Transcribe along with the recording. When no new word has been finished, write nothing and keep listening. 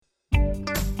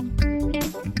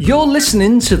You're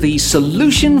listening to the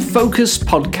Solution Focus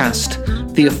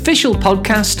Podcast, the official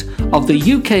podcast of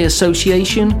the UK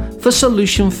Association for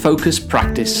Solution Focus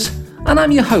Practice. And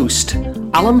I'm your host,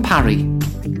 Alan Parry.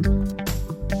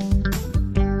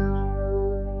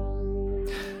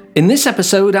 In this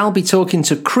episode, I'll be talking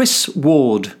to Chris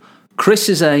Ward. Chris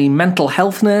is a mental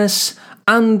health nurse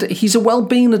and he's a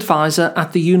wellbeing advisor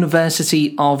at the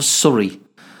University of Surrey.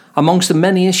 Amongst the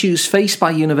many issues faced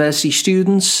by university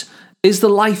students is the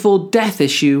life or death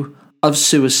issue of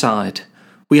suicide.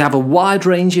 We have a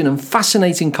wide-ranging and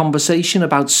fascinating conversation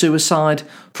about suicide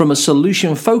from a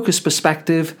solution-focused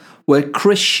perspective where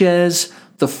Chris shares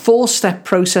the four-step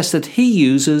process that he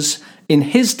uses in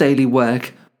his daily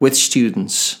work with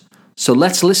students. So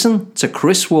let's listen to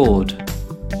Chris Ward.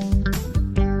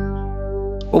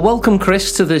 Well, welcome,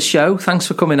 Chris, to this show. Thanks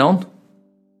for coming on.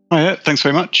 Hiya, thanks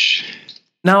very much.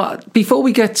 Now, before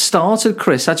we get started,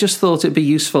 Chris, I just thought it'd be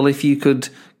useful if you could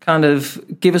kind of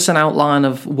give us an outline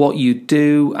of what you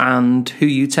do and who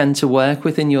you tend to work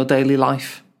with in your daily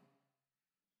life.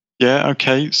 Yeah,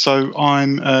 okay. So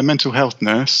I'm a mental health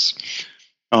nurse.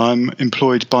 I'm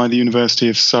employed by the University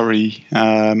of Surrey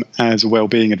as a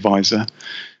wellbeing advisor.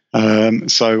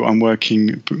 So I'm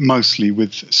working mostly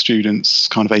with students,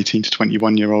 kind of 18 to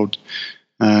 21-year-old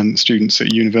students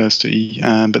at university.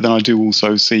 But then I do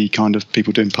also see kind of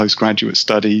people doing postgraduate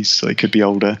studies, so they could be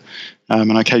older.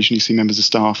 And I occasionally see members of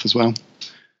staff as well.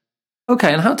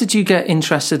 Okay, and how did you get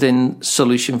interested in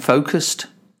solution-focused?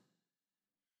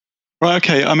 Right,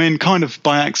 okay. I mean, kind of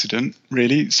by accident,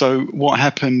 really. So what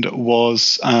happened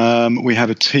was we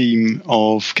have a team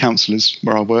of counsellors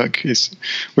where I work.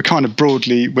 We're kind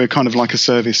of like a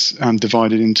service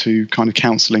divided into kind of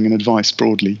counselling and advice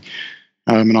broadly.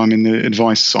 And I'm in the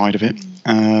advice side of it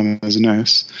as a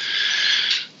nurse.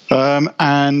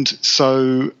 And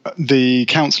so the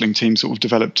counselling team sort of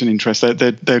developed an interest.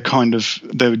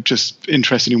 They're just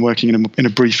interested in working in a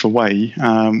briefer way,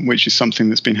 which is something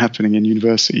that's been happening in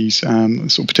universities,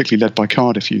 sort of particularly led by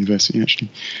Cardiff University,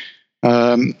 actually.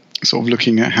 Sort of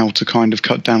looking at how to kind of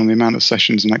cut down on the amount of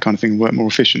sessions and that kind of thing and work more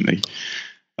efficiently.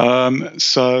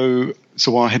 So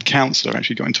our head counsellor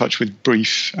actually got in touch with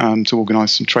Brief to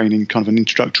organise some training, kind of an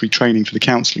introductory training for the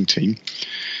counselling team.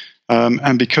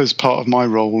 And because part of my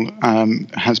role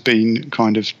has been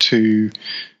kind of to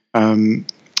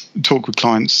talk with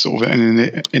clients sort of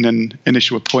in an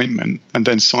initial appointment and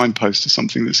then signpost to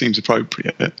something that seems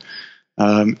appropriate,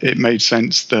 it made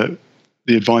sense that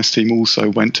the advice team also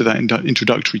went to that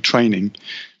introductory training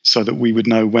so that we would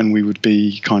know when we would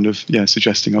be kind of,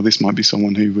 suggesting, this might be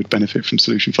someone who would benefit from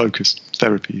solution-focused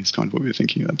therapy is kind of what we were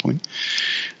thinking at that point.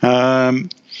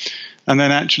 And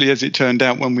then actually, as it turned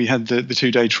out, when we had the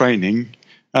 2-day training,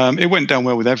 it went down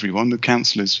well with everyone. The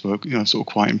counsellors were, sort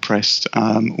of quite impressed,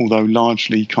 although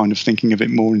largely kind of thinking of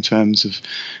it more in terms of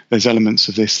there's elements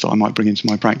of this that I might bring into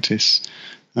my practice,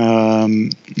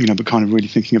 but kind of really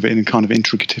thinking of it in a kind of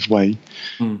intricative way.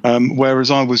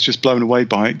 Whereas I was just blown away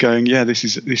by it, going, this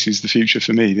is the future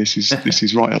for me. This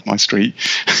is right up my street.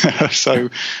 So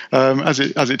as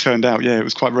it turned out, it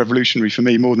was quite revolutionary for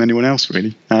me more than anyone else,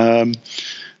 really.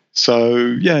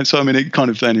 So I mean, it kind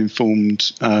of then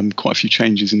informed quite a few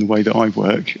changes in the way that I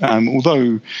work.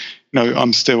 Although,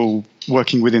 I'm still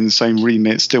working within the same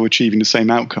remit, still achieving the same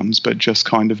outcomes, but just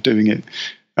kind of doing it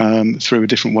through a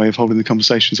different way of holding the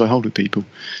conversations I hold with people.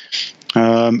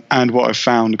 And what I've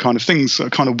found, kind of things that are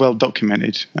kind of well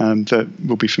documented, that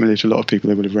will be familiar to a lot of people,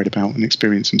 they would have read about and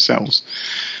experienced themselves.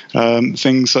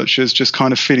 Things such as just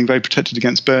kind of feeling very protected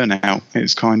against burnout.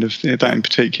 It's kind of that in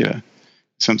particular.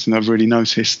 Something I've really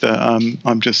noticed, that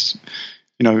I'm just,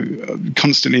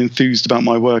 constantly enthused about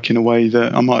my work in a way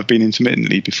that I might have been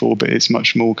intermittently before, but it's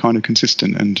much more kind of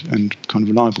consistent and kind of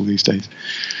reliable these days.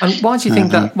 And why do you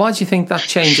think that? Why do you think that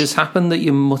change has happened? That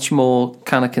you're much more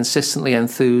kind of consistently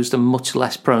enthused and much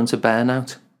less prone to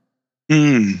burnout?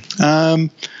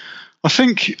 I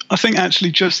think actually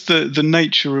just the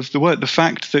nature of the work, the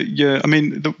fact that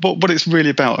what it's really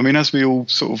about. I mean, as we're all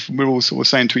sort of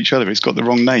saying to each other, it's got the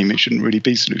wrong name. It shouldn't really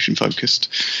be solution focused.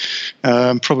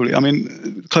 Probably, I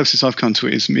mean, the closest I've come to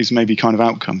it is maybe kind of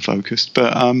outcome focused.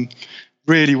 But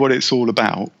really, what it's all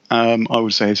about, I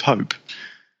would say, is hope,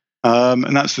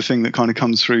 and that's the thing that kind of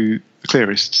comes through the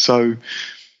clearest. So.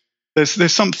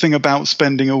 There's something about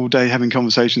spending all day having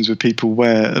conversations with people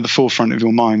where at the forefront of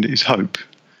your mind is hope.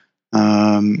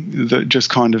 That just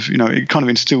kind of, it kind of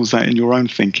instills that in your own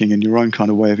thinking and your own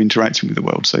kind of way of interacting with the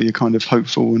world. So you're kind of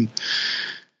hopeful and,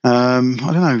 I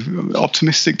don't know,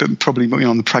 optimistic, but probably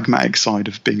on the pragmatic side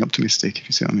of being optimistic, if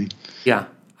you see what I mean. Yeah.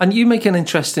 And you make an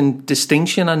interesting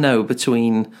distinction, I know,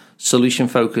 between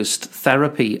solution-focused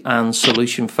therapy and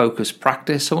solution-focused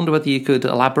practice. I wonder whether you could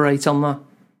elaborate on that.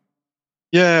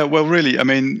 Yeah, well, really, I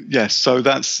mean, yes. So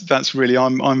that's really,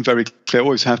 I'm very clear,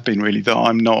 always have been really, that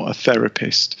I'm not a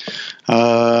therapist,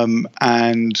 and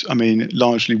I mean,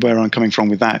 largely where I'm coming from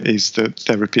with that is that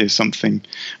therapy is something.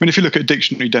 I mean, if you look at a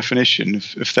dictionary definition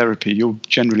of therapy, you'll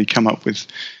generally come up with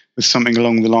something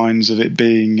along the lines of it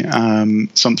being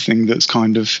something that's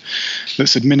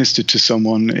that's administered to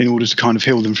someone in order to kind of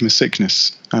heal them from a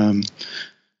sickness.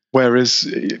 Whereas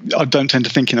I don't tend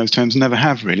to think in those terms, never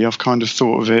have really. I've kind of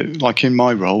thought of it like in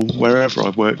my role, wherever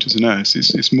I've worked as a nurse,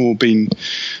 it's more been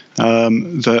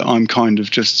that I'm kind of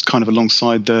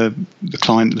alongside the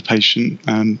client, the patient,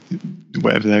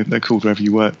 whatever they're called, wherever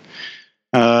you work,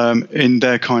 in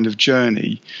their kind of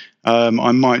journey.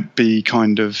 I might be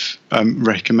kind of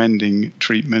recommending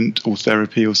treatment or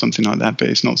therapy or something like that, but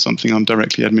it's not something I'm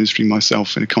directly administering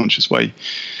myself in a conscious way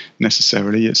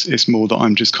necessarily. It's more that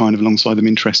I'm just kind of alongside them,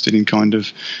 interested in kind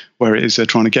of where it is they're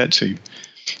trying to get to.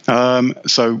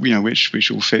 So,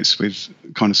 which all fits with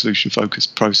kind of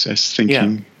solution-focused process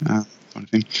thinking, kind of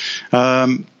thing.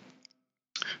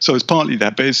 So it's partly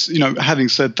that, but it's, having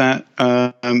said that,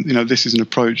 this is an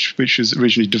approach which was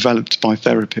originally developed by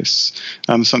therapists,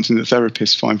 something that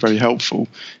therapists find very helpful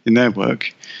in their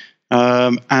work.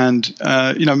 Much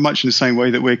in the same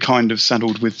way that we're kind of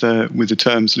saddled with the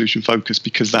term solution focus,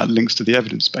 because that links to the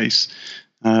evidence base.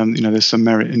 There's some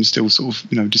merit in still sort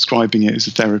of, describing it as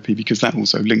a therapy, because that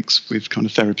also links with kind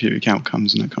of therapeutic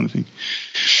outcomes and that kind of thing.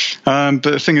 But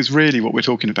the thing is, really what we're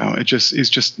talking about is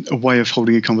just a way of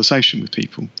holding a conversation with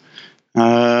people.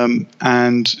 You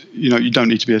don't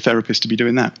need to be a therapist to be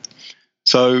doing that.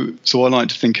 So I like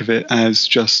to think of it as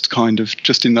just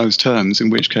in those terms, in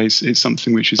which case it's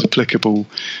something which is applicable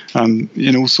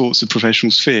in all sorts of professional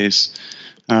spheres.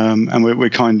 And we're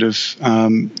kind of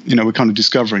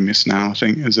discovering this now, I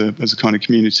think, as a kind of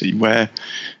community, where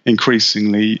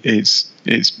increasingly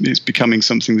it's becoming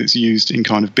something that's used in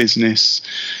kind of business.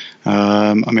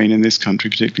 In this country,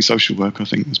 particularly social work, I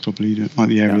think was probably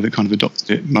the area that kind of adopted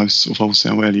it most sort of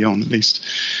wholesale early on, at least.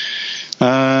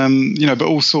 But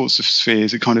all sorts of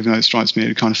spheres. It kind of, it strikes me,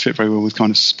 it kind of fit very well with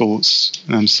kind of sports,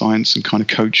 science, and kind of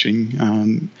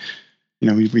coaching.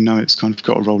 We know it's kind of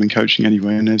got a role in coaching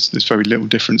anyway, and there's very little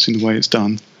difference in the way it's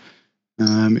done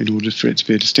in order for it to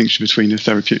be a distinction between a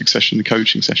therapeutic session and a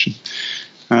coaching session.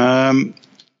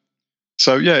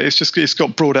 It's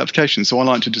got broad application. So I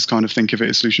like to just kind of think of it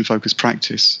as solution-focused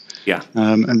practice. Yeah.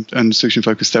 And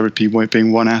solution-focused therapy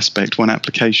being one aspect, one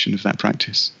application of that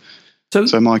practice.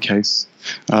 So in my case,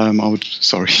 I would...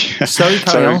 Sorry. Sorry,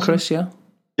 carry on, Chris, yeah.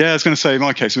 Yeah, I was going to say, in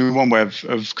my case, one way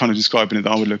of kind of describing it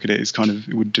that I would look at it is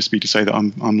it would just be to say that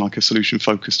I'm like a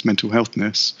solution-focused mental health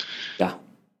nurse. Yeah.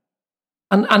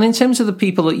 And in terms of the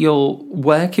people that you're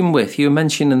working with, you were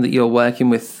mentioning that you're working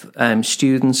with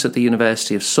students at the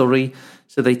University of Surrey,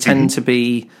 so they tend to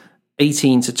be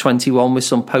 18 to 21 with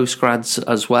some postgrads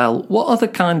as well. What are the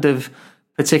kind of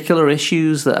particular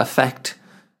issues that affect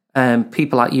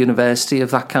people at university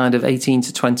of that kind of 18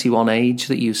 to 21 age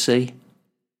that you see?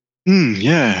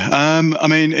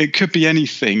 It could be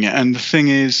anything, and the thing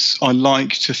is, I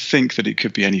like to think that it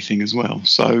could be anything as well.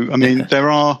 So, there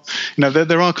are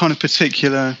kind of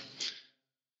particular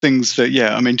things that,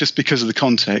 just because of the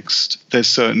context, there's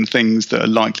certain things that are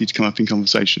likely to come up in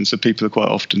conversation. So people are quite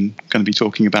often going to be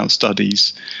talking about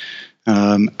studies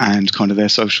and kind of their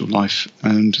social life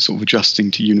and sort of adjusting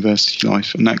to university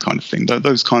life and that kind of thing.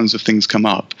 Those kinds of things come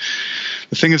up.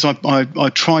 The thing is, I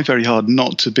try very hard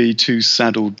not to be too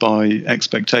saddled by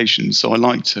expectations. So I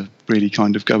like to really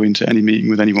kind of go into any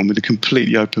meeting with anyone with a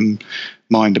completely open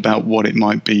mind about what it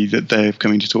might be that they're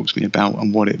going to talk to me about,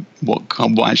 and what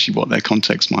their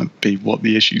context might be, what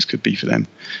the issues could be for them.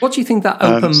 What do you think that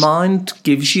open mind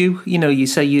gives you? You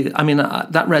say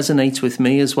that resonates with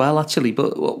me as well, actually.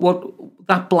 But what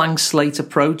that blank slate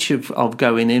approach of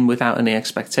going in without any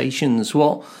expectations,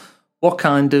 what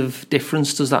kind of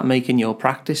difference does that make in your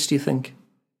practice, do you think?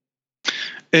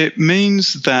 It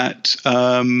means that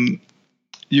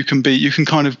you can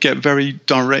kind of get very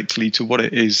directly to what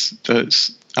it is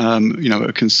that's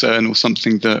a concern or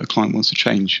something that a client wants to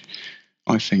change,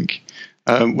 I think.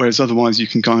 Whereas otherwise you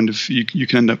can kind of you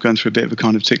can end up going through a bit of a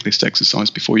kind of tick list exercise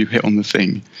before you hit on the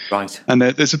thing. Right. And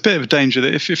there's a bit of a danger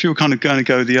that if you're kind of going to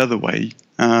go the other way,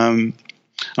 the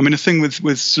thing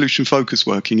with solution focused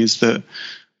working is that,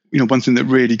 one thing that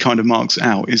really kind of marks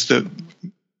out is that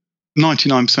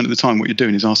 99% of the time what you're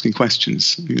doing is asking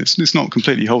questions. It's not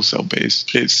completely wholesale, but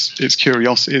it's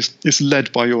curiosity. It's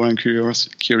led by your own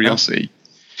curiosity.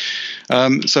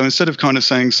 So instead of kind of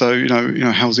saying, so,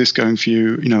 how's this going for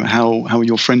you? How are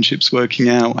your friendships working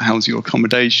out? How's your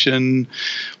accommodation?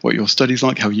 What are your studies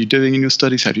like? How are you doing in your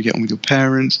studies? How do you get on with your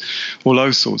parents? All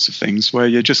those sorts of things, where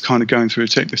you're just kind of going through a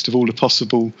checklist of all the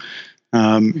possible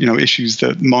issues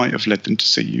that might have led them to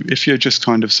see you. If you're just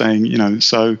kind of saying,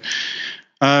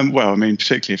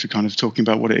 particularly if you're kind of talking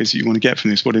about what it is that you want to get from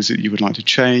this, what is it you would like to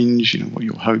change, what are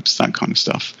your hopes, that kind of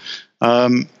stuff,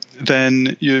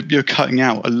 then you're cutting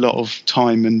out a lot of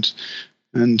time and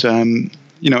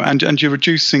you're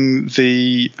reducing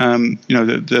the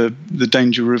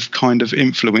danger of kind of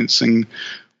influencing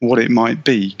what it might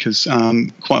be, because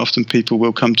quite often people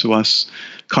will come to us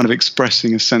kind of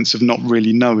expressing a sense of not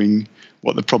really knowing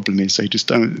what the problem is. They just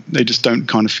don't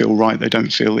kind of feel right. They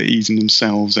don't feel at ease in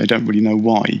themselves. They don't really know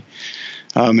why.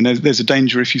 And there's a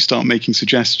danger if you start making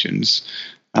suggestions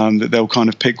that they'll kind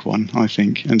of pick one, I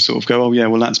think, and sort of go, oh yeah,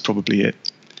 well that's probably it.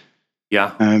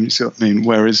 Yeah. You see what I mean?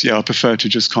 Whereas, I prefer to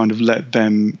just kind of let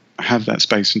them have that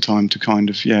space and time to kind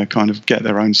of get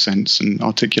their own sense and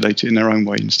articulate it in their own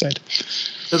way instead.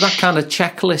 So that kind of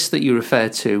checklist that you refer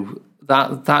to,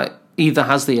 that either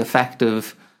has the effect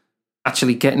of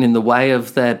actually getting in the way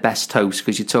of their best hopes,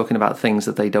 because you're talking about things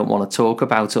that they don't want to talk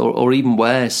about, or even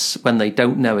worse, when they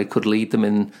don't know, it could lead them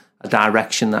in a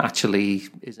direction that actually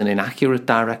is an inaccurate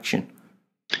direction.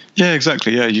 Yeah,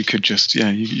 exactly. Yeah, you could just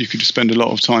you could just spend a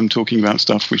lot of time talking about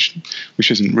stuff which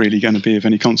isn't really going to be of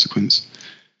any consequence.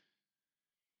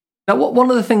 Now,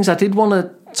 one of the things I did want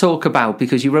to talk about,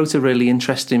 because you wrote a really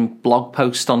interesting blog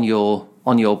post on your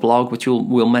blog, which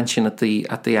we'll mention at the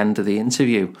end of the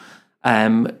interview.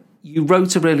 You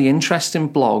wrote a really interesting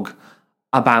blog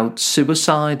about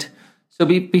suicide. So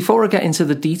before I get into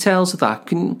the details of that,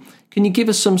 can you give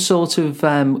us some sort of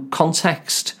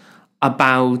context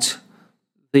about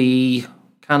the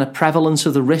kind of prevalence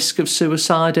of the risk of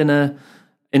suicide in a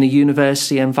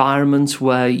university environment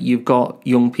where you've got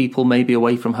young people maybe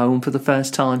away from home for the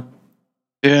first time?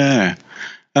 Yeah,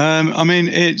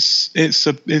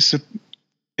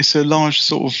 it's a large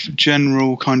sort of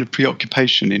general kind of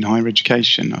preoccupation in higher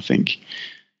education, I think,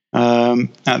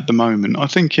 at the moment. I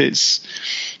think it's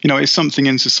something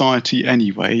in society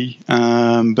anyway,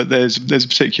 but there's a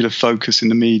particular focus in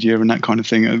the media and that kind of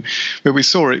thing. But we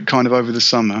saw it kind of over the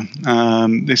summer,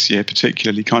 this year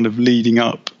particularly, kind of leading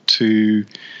up to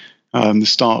the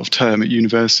start of term at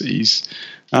universities.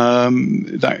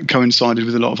 That coincided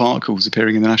with a lot of articles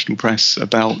appearing in the national press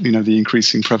about the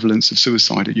increasing prevalence of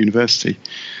suicide at university.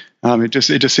 It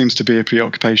just seems to be a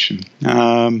preoccupation.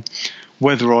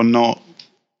 Whether or not,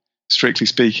 strictly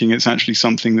speaking, it's actually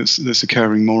something that's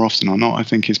occurring more often or not, I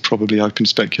think is probably open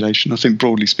speculation. I think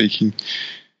broadly speaking,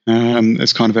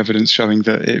 there's kind of evidence showing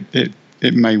that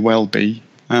it may well be.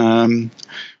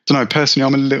 I don't know, personally,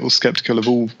 I'm a little sceptical of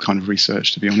all kind of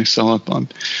research, to be honest. So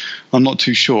I'm not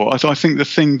too sure. I think the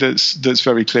thing that's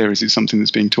very clear is it's something that's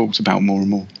being talked about more and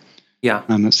more. Yeah,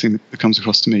 and that's the thing that comes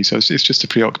across to me. So it's just a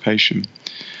preoccupation.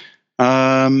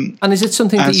 And is it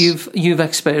something that you've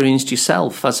experienced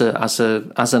yourself as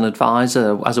an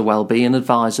advisor, as a wellbeing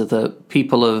advisor, that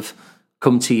people have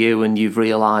come to you and you've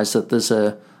realised that there's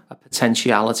a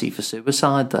potentiality for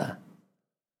suicide there?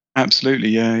 Absolutely,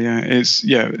 yeah.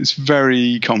 It's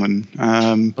very common.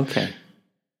 Okay.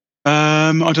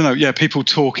 I don't know. Yeah, people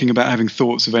talking about having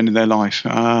thoughts of ending their life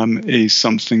is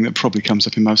something that probably comes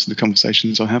up in most of the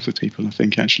conversations I have with people, I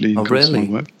think, actually. Oh, really?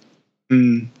 My work.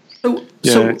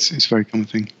 So it's a very common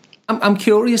thing. I'm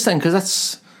curious then,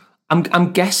 because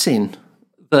I'm guessing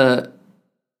that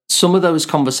some of those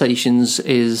conversations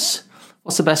is,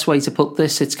 what's the best way to put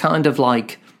this? It's kind of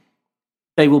like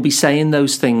they will be saying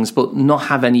those things but not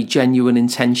have any genuine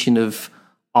intention of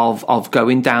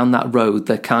going down that road.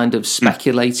 They're kind of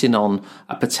speculating on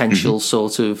a potential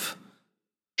sort of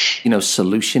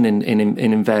solution in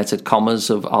inverted commas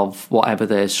of whatever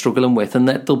they're struggling with, and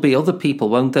that there'll be other people,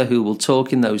 won't there, who will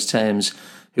talk in those terms,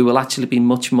 who will actually be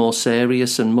much more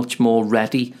serious and much more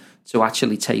ready to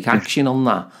actually take action on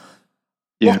that.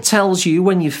 Yeah. What tells you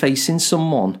when you're facing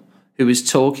someone who is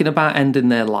talking about ending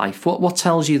their life? What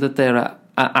tells you that they're at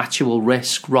actual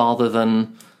risk rather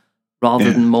than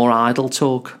more idle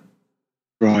talk?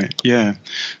 Right, yeah.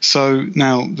 So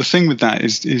now the thing with that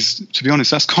is to be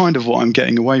honest, that's kind of what I'm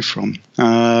getting away from.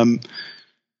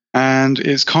 And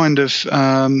it's kind of,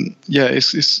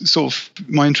 it's sort of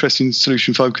my interest in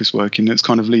solution focused working that's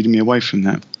kind of leading me away from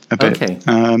that a bit.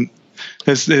 Okay.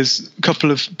 There's a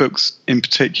couple of books in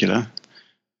particular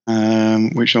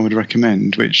which I would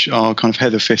recommend, which are kind of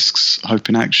Heather Fisk's Hope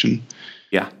in Action.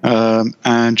 Yeah.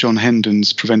 And John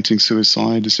Hendon's Preventing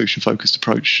Suicide, a solution-focused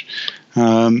approach.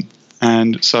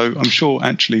 And so I'm sure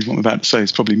actually what I'm about to say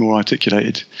is probably more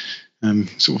articulated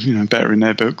sort of better in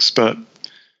their books, but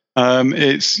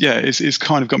it's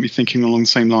kind of got me thinking along the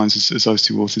same lines as those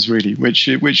two authors, really, which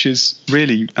is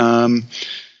really.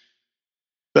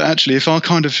 But actually, if our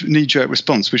kind of knee-jerk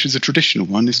response, which is a traditional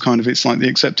one, it's like the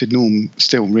accepted norm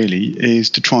still, really,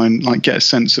 is to try and like get a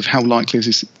sense of how likely is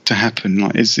this to happen.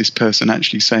 Like, is this person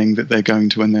actually saying that they're going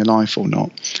to end their life or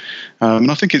not?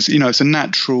 And I think it's a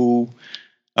natural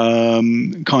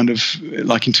kind of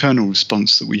like internal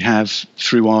response that we have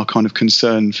through our kind of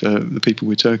concern for the people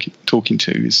we're talking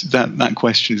to. Is that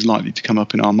question is likely to come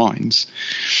up in our minds.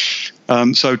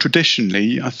 So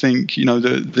traditionally, I think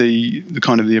the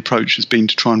kind of the approach has been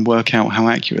to try and work out how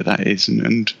accurate that is,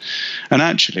 and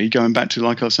actually going back to,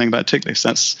 like I was saying about tick lists,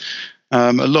 that's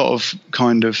a lot of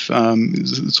kind of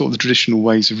sort of the traditional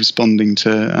ways of responding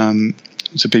to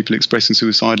people expressing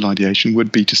suicidal ideation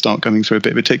would be to start going through a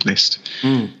bit of a tick list.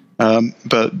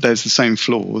 But there's the same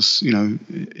flaws,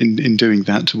 in doing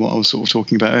that to what I was sort of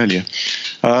talking about earlier.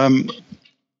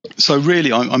 So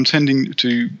really, I'm tending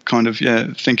to kind of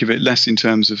think of it less in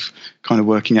terms of kind of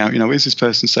working out, is this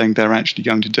person saying they're actually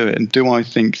going to do it, and do I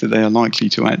think that they are likely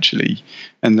to actually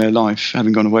end their life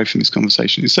having gone away from this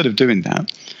conversation? Instead of doing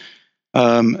that,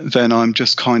 then I'm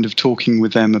just kind of talking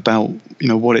with them about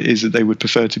what it is that they would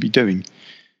prefer to be doing.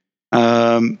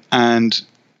 And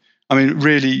I mean,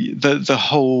 really, the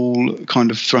whole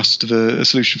kind of thrust of a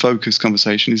solution-focused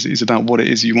conversation is about what it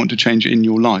is you want to change in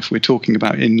your life. We're talking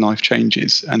about in-life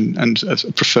changes and a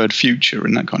preferred future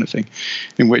and that kind of thing,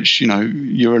 in which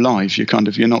you're alive.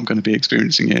 You're not going to be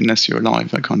experiencing it unless you're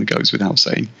alive. That kind of goes without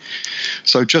saying.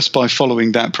 So just by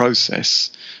following that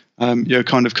process, you're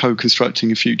kind of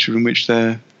co-constructing a future in which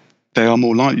they are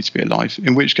more likely to be alive.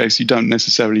 In which case, you don't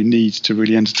necessarily need to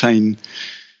really entertain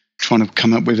trying to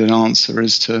come up with an answer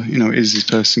as to, is this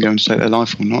person going to take their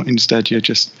life or not? Instead, you're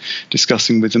just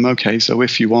discussing with them, okay, so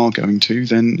if you are going to,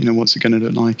 then, what's it going to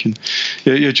look like? And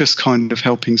you're just kind of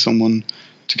helping someone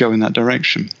to go in that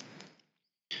direction.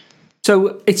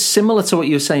 So it's similar to what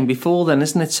you were saying before then,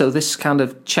 isn't it? So this kind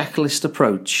of checklist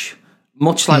approach,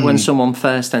 much like when someone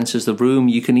first enters the room,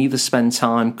 you can either spend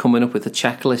time coming up with a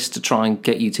checklist to try and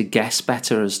get you to guess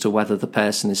better as to whether the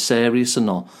person is serious or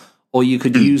not, or you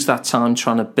could use that time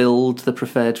trying to build the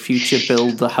preferred future,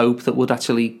 build the hope that would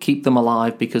actually keep them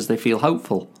alive because they feel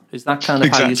hopeful. Is that kind of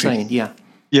how you're saying? Yeah.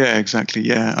 Yeah, exactly.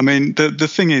 Yeah. I mean, the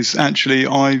thing is, actually,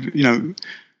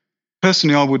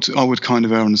 personally, I would kind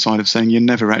of err on the side of saying you're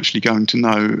never actually going to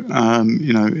know,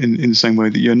 in the same way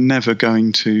that you're never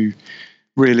going to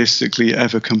realistically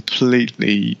ever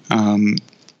completely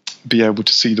be able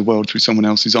to see the world through someone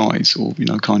else's eyes, or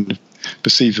kind of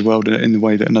perceive the world in the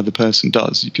way that another person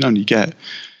does. You can only get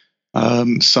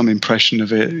some impression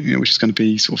of it, which is going to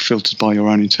be sort of filtered by your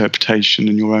own interpretation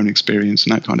and your own experience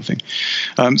and that kind of thing.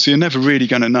 So you're never really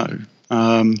going to know.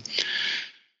 I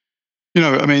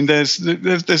mean,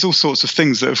 there's all sorts of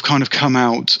things that have kind of come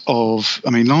out of,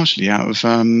 largely out of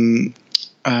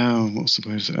what's the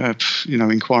word?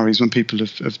 Inquiries when people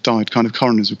have died, kind of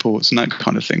coroner's reports and that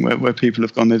kind of thing, where people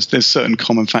have gone, there's certain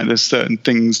common fact, there's certain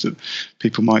things that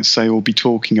people might say or be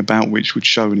talking about which would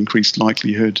show an increased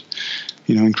likelihood,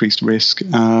 increased risk.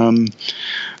 The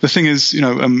thing is,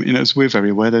 as we're very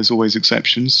aware, there's always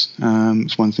exceptions.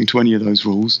 It's one thing to any of those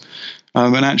rules.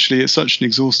 And actually, it's such an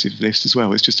exhaustive list as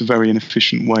well. It's just a very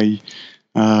inefficient way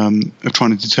of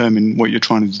trying to determine what you're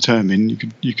trying to determine.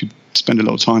 You could spend a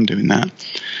lot of time doing that,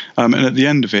 and at the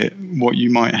end of it, what you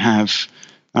might have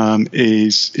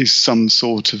is some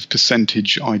sort of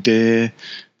percentage idea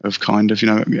of kind of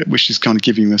which is kind of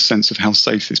giving you a sense of how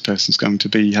safe this person's going to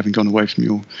be having gone away from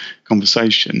your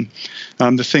conversation.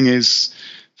 The thing is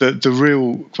that the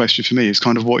real question for me is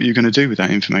kind of what you're going to do with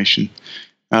that information.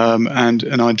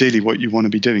 And ideally what you want to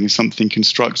be doing is something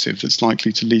constructive that's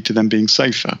likely to lead to them being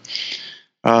safer.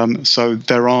 So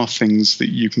there are things that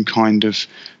you can kind of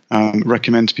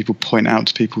recommend to people, point out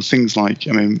to people, things like,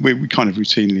 we kind of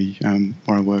routinely,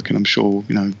 where I work, and I'm sure,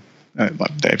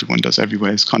 like everyone does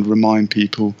everywhere, is kind of remind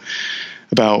people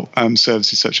about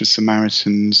services such as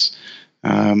Samaritans.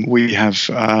 We have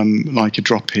like a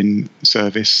drop-in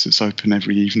service that's open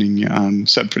every evening,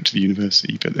 separate to the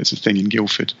university, but there's a thing in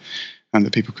Guildford and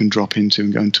that people can drop into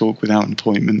and go and talk without an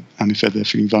appointment, and if they're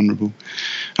feeling vulnerable.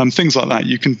 Things like that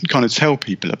you can kind of tell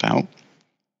people about.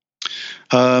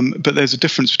 But there's a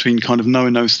difference between kind of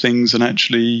knowing those things and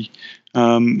actually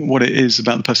what it is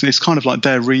about the person. It's kind of like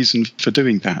their reason for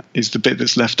doing that is the bit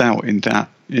that's left out in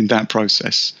that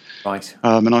process. Right.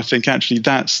 And I think actually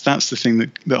that's the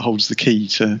thing that holds the key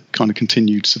to kind of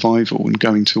continued survival and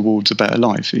going towards a better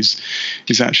life is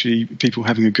actually people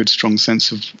having a good, strong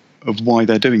sense of of why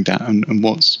they're doing that, and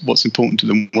what's important to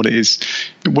them, what it is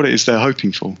they're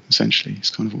hoping for. Essentially, is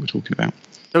kind of what we're talking about.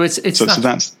 So so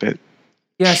that's the bit.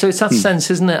 Yeah, so it's that sense,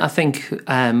 isn't it? I think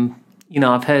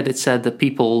I've heard it said that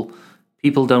people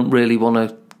don't really want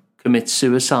to commit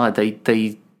suicide.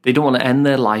 They don't want to end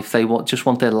their life. They just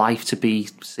want their life to be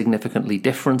significantly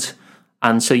different.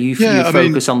 And so you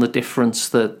focus on the difference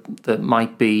that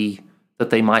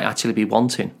they might actually be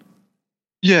wanting.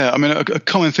 Yeah, I mean, a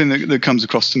common thing that comes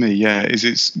across to me, is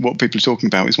it's what people are talking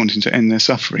about is wanting to end their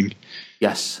suffering.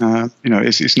 Yes.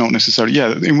 It's not necessarily,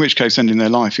 in which case ending their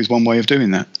life is one way of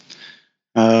doing that.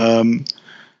 And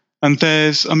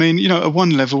there's, at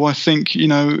one level, I think,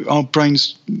 our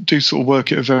brains do sort of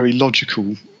work at a very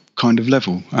logical kind of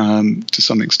level, to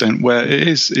some extent, where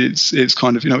it's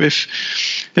kind of,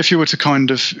 if you were to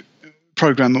kind of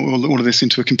program all of this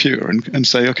into a computer and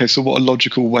say, okay, so what are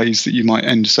logical ways that you might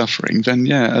end suffering? Then,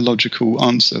 a logical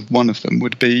answer, one of them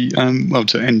would be,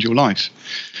 to end your life.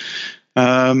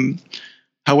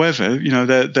 However,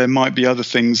 there might be other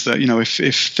things that,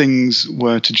 if things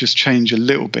were to just change a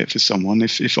little bit for someone,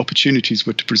 if opportunities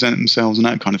were to present themselves and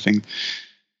that kind of thing,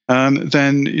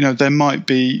 then, there might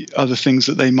be other things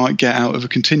that they might get out of a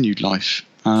continued life,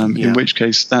 in which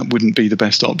case that wouldn't be the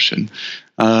best option.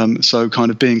 So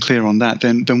kind of being clear on that,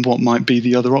 then what might be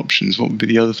the other options? What would be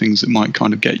the other things that might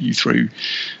kind of get you through,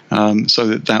 so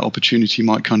that opportunity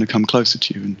might kind of come closer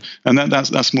to you? And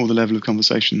that's more the level of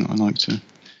conversation that I like to.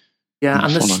 Yeah,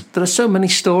 and there are so many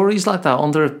stories like that.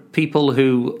 And there are people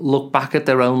who look back at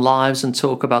their own lives and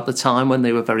talk about the time when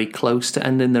they were very close to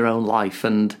ending their own life,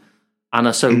 and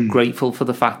are so grateful for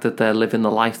the fact that they're living the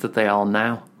life that they are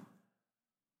now.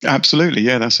 Absolutely,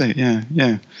 that's it.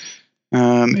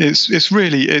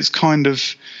 It's kind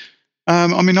of. I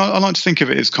like to think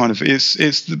of it as kind of it's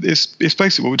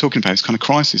basically what we're talking about. It's kind of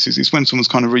crisis. It's when someone's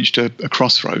kind of reached a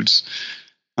crossroads,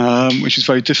 which is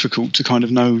very difficult to kind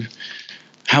of know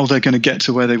how they're going to get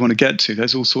to where they want to get to.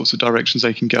 There's all sorts of directions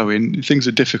they can go in. Things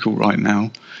are difficult right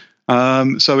now.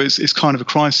 So it's kind of a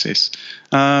crisis.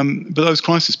 But those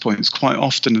crisis points quite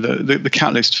often are the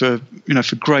catalyst for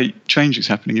great changes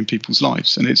happening in people's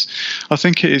lives. And I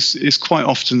think it is quite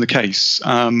often the case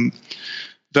that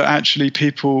actually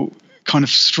people kind of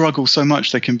struggle so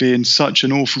much, they can be in such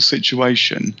an awful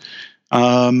situation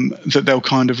that they'll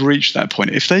kind of reach that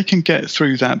point. If they can get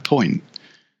through that point,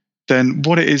 then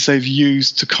what it is they've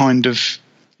used to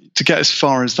get as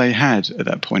far as they had at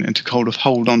that point, and to kind of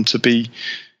hold on to be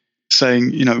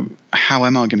saying, how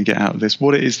am I going to get out of this?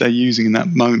 What it is they're using in that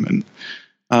moment,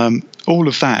 all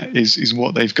of that is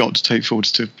what they've got to take forward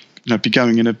to be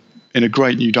going in a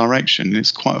great new direction.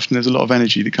 It's quite often there's a lot of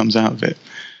energy that comes out of it.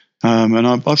 And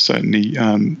I've certainly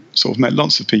sort of met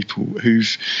lots of people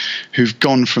who've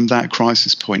gone from that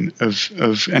crisis point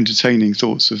of entertaining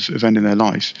thoughts of ending their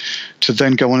life to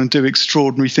then go on and do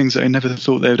extraordinary things that they never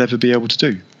thought they would ever be able to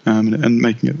do, and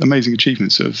making amazing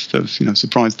achievements that have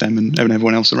surprised them and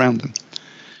everyone else around them.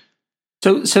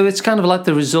 So it's kind of like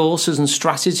the resources and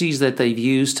strategies that they've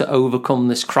used to overcome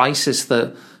this crisis.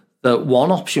 That one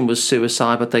option was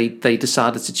suicide, but they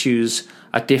decided to choose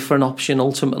a different option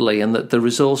ultimately, and that the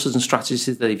resources and strategies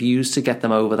that they've used to get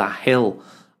them over that hill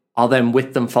are then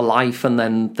with them for life, and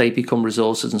then they become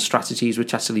resources and strategies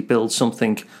which actually build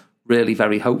something really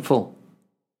very hopeful.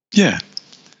 Yeah,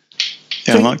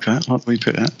 I like that. I like the way you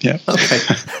put that. Yeah.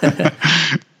 Okay.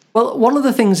 Well, one of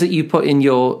the things that you put in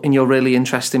your really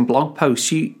interesting blog post,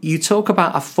 you talk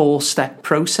about a 4-step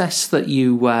process that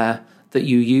you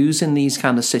use in these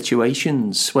kind of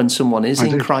situations when someone is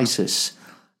in crisis.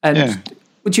 And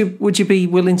would you be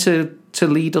willing to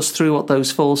lead us through what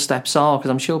those 4 steps are?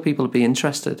 Because I'm sure people would be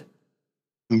interested.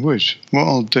 I would. What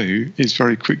I'll do is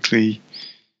very quickly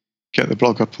get the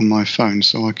blog up on my phone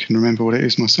so I can remember what it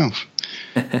is myself.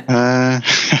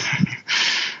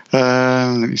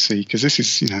 Let me see, because this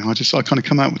is, I kind of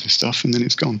come out with this stuff and then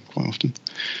it's gone quite often.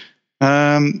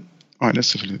 Right,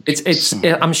 let's have a look.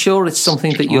 I'm sure it's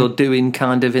something that you're doing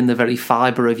kind of in the very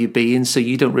fibre of your being, so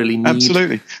you don't really need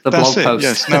the blog post.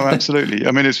 Yes, no, absolutely.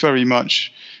 I mean, it's very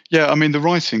much, the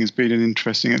writing has been an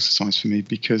interesting exercise for me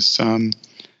because,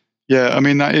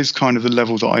 that is kind of the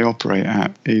level that I operate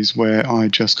at, is where I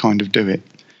just kind of do it.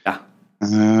 Yeah.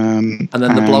 And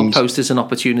then the blog post is an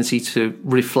opportunity to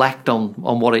reflect on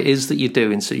what it is that you're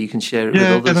doing, so you can share it with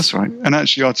others. Yeah, that's right. And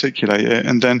actually articulate it.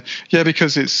 And then,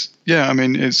 because it's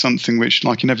something which,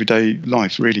 like in everyday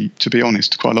life, really, to be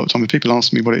honest, quite a lot of time, if people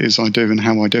ask me what it is I do and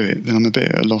how I do it, then I'm a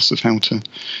bit at a loss of how to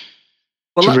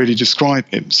really describe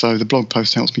it. So the blog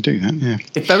post helps me do that, yeah.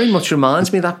 It very much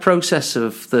reminds me of that process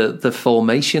of the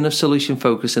formation of Solution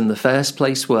Focus in the first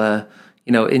place, where,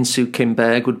 Insoo Kim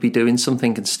Berg would be doing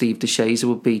something and Steve DeShazer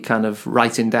would be kind of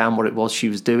writing down what it was she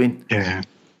was doing. Yeah.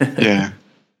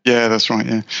 Yeah, that's right.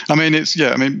 Yeah,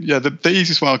 the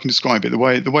easiest way I can describe it, the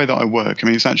way that I work,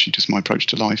 it's actually just my approach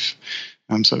to life.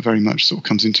 So it very much sort of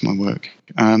comes into my work,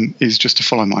 is just to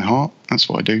follow my heart. That's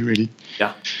what I do, really.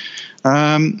 Yeah.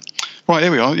 Right,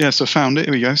 here we are. Yeah, so I found it.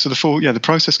 Here we go. So the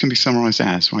process can be summarised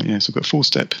as, right, yeah, so I've got a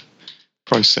 4-step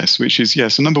process, which is,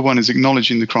 so number 1 is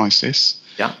acknowledging the crisis.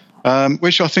 Yeah.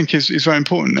 Which I think is very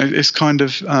important. It's kind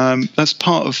of, that's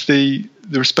part of the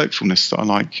respectfulness that I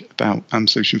like about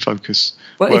solution focus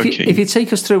working. If you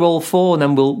take us through all 4, and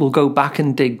then we'll go back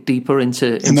and dig deeper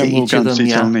into each of them.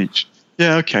 Yeah. Each.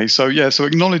 Yeah. Okay. So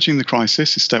acknowledging the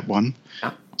crisis is step 1.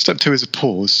 Yeah. Step 2 is a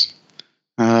pause.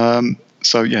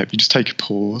 If you just take a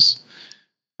pause.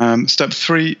 Step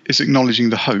 3 is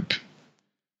acknowledging the hope.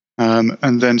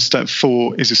 And then step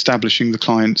 4 is establishing the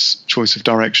client's choice of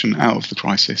direction out of the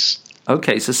crisis.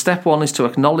 Okay, so step 1 is to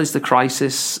acknowledge the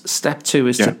crisis. Step 2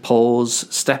 is to pause.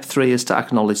 Step 3 is to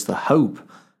acknowledge the hope.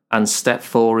 And step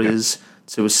 4 is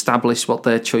to establish what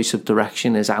their choice of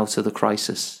direction is out of the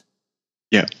crisis.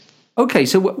 Yeah. Okay,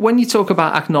 so when you talk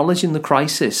about acknowledging the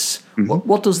crisis,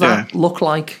 what does that look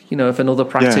like, if another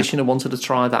practitioner wanted to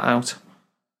try that out?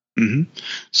 Mm-hmm.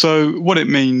 So what it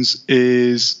means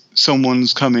is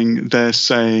someone's coming, they're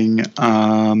saying,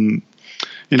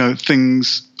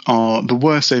 things are the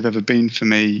worst they've ever been for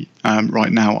me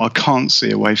right now. I can't see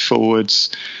a way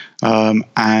forwards.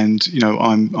 And,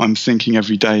 I'm thinking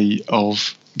every day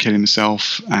of killing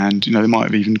myself, and, they might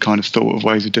have even kind of thought of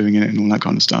ways of doing it and all that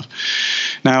kind of stuff.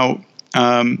 Now,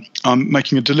 I'm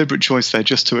making a deliberate choice there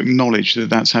just to acknowledge that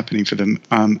that's happening for them,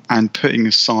 and putting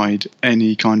aside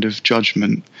any kind of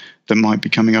judgment that might be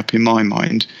coming up in my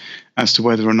mind as to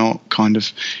whether or not kind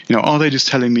of, are they just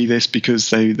telling me this because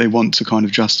they want to kind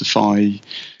of justify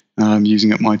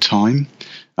using up my time?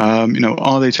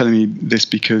 Are they telling me this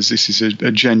because this is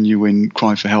a genuine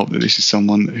cry for help, that this is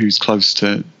someone who's close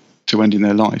to ending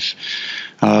their life?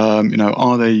 Are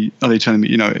they telling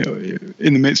me,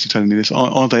 in the midst of telling me this,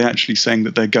 are they actually saying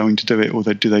that they're going to do it, or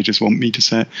do they just want me to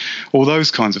say it? All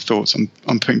those kinds of thoughts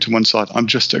I'm putting to one side. I'm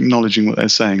just acknowledging what they're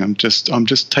saying. I'm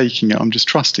just taking it. I'm just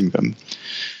trusting them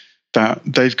that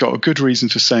they've got a good reason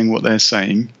for saying what they're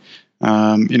saying.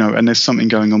 And there's something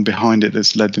going on behind it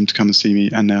that's led them to come and see me,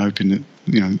 and they're hoping that,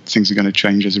 things are going to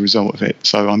change as a result of it.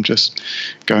 So I'm just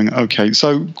going, okay.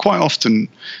 So quite often,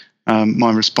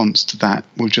 my response to that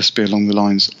will just be along the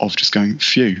lines of just going,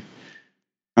 phew,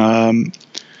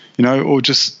 or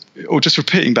just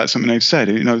repeating back something they've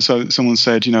said. So someone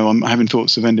said, I'm having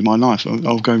thoughts of ending my life.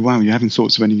 I'll go, wow, you're having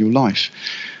thoughts of ending your life.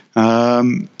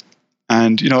 And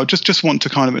I just want to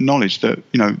kind of acknowledge that,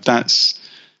 that's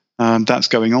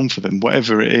going on for them,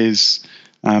 whatever it is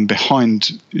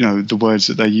behind, the words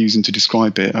that they're using to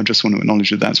describe it. I just want to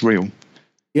acknowledge that that's real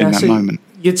in that moment.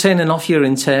 You're turning off your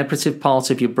interpretive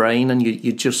part of your brain, and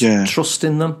you're just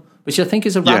trusting them, which I think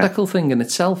is a radical thing in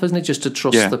itself, isn't it? Just to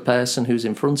trust the person who's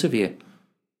in front of you.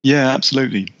 Yeah,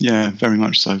 absolutely. Yeah, very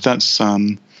much so. That's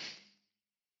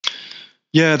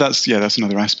that's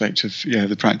another aspect of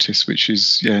the practice, which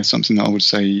is something that I would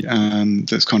say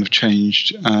that's kind of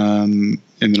changed in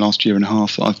the last year and a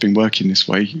half that I've been working this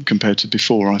way compared to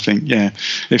before. I think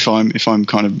if I'm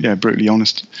kind of brutally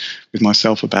honest with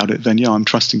myself about it, then I'm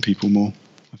trusting people more.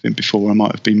 I think before I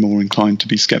might have been more inclined to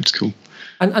be skeptical.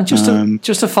 And just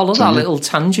to follow that little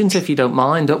tangent, if you don't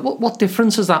mind, what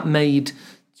difference has that made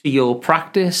to your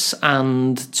practice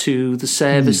and to the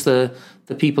service the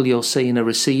people you're seeing are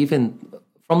receiving?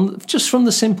 From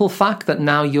the simple fact that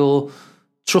now you're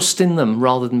trusting them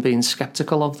rather than being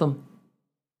skeptical of them?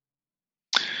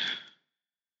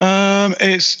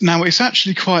 It's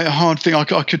actually quite a hard thing. I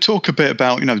could talk a bit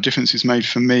about the difference it's made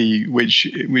for me, which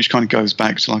kind of goes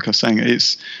back to, like I was saying,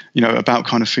 it's about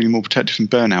kind of feeling more protected from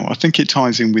burnout. I think it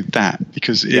ties in with that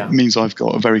because it means I've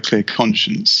got a very clear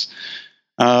conscience.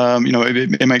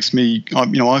 It makes me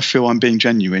I feel I'm being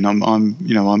genuine.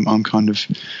 I'm kind of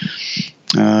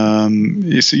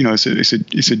it's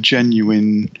a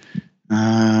genuine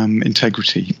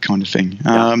integrity kind of thing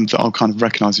that I'll kind of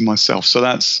recognise in myself. So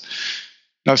that's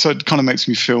so it kind of makes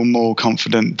me feel more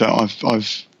confident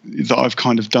that I've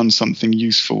kind of done something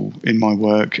useful in my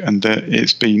work, and that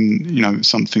it's been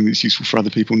something that's useful for other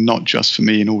people, not just for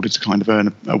me, in order to kind of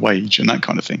earn a wage and that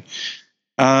kind of thing.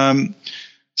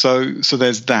 So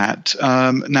there's that.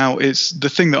 Now, it's the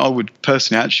thing that I would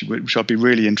personally which I'd be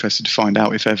really interested to find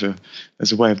out if ever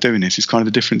there's a way of doing this, is kind of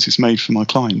the difference it's made for my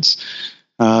clients.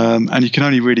 And you can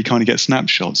only really kind of get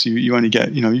snapshots. You only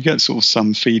get, you get sort of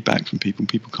some feedback from people.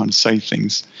 People kind of say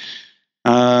things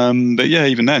But yeah,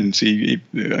 even then, see,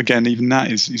 again, even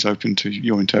that is open to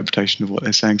your interpretation of what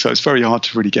they're saying. So it's very hard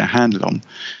to really get a handle on.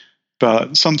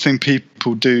 But something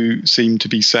people do seem to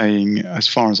be saying, as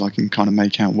far as I can kind of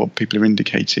make out what people are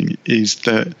indicating, is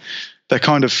that they're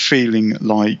kind of feeling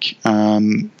like,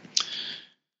 well,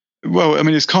 I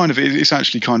mean, it's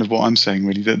actually kind of what I'm saying,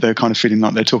 really, that they're kind of feeling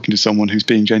like they're talking to someone who's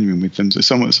being genuine with them, so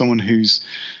someone who's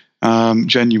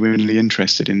genuinely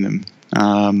interested in them,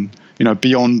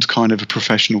 beyond kind of a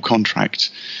professional contract.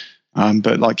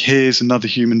 But like, here's another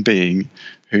human being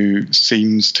who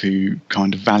seems to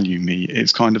kind of value me.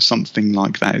 It's kind of something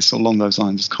like that. It's along those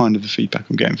lines. It's kind of the feedback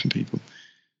I'm getting from people.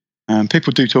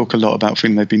 People do talk a lot about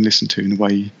feeling they've been listened to in a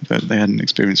way that they hadn't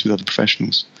experienced with other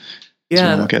professionals.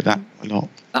 Yeah, so I get that a lot.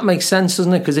 That makes sense,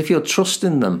 doesn't it? Because if you're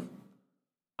trusting them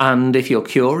and if you're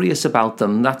curious about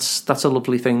them, that's a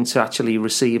lovely thing to actually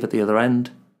receive at the other end.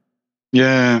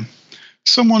 Yeah.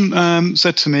 Someone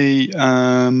said to me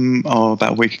about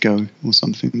a week ago or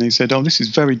something, and they said, "Oh, this is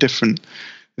very different."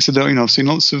 They said, "I've seen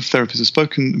lots of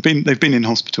therapists they've been in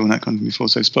hospital and that kind of thing before,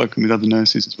 so they've spoken with other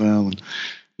nurses as well, and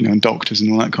and doctors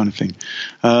and all that kind of thing."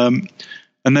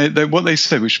 And what they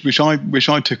said, which I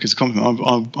took as a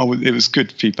compliment, it was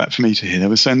good feedback for me to hear. They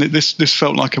were saying that this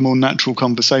felt like a more natural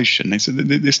conversation. They said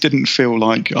that this didn't feel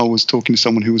like I was talking to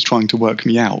someone who was trying to work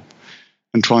me out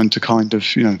and trying to kind of,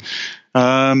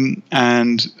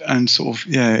 and sort of,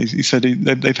 yeah. He said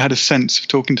they've had a sense of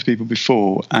talking to people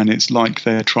before, and it's like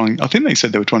they're trying. I think they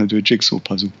said they were trying to do a jigsaw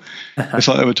puzzle. It's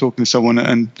like they were talking to someone,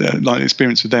 and like the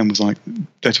experience with them was like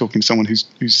they're talking to someone who's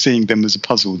seeing them as a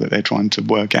puzzle that they're trying to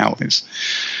work out.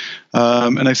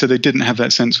 And they said they didn't have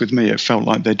that sense with me. It felt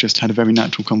like they just had a very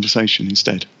natural conversation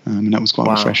instead, and that was quite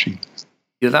refreshing.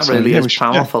 Yeah, that really is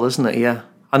powerful, isn't it? Yeah,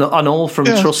 and all from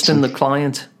trusting the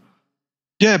client.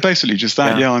 Yeah, basically just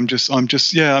that. Yeah, I'm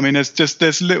just. Yeah, I mean,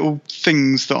 there's little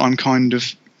things that I'm kind of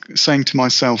saying to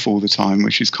myself all the time,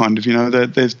 which is kind of,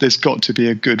 there's got to be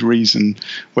a good reason,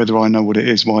 whether I know what it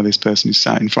is, why this person is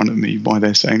sat in front of me, why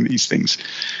they're saying these things,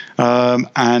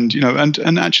 and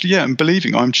actually, and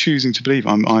believing. I'm choosing to believe.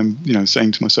 I'm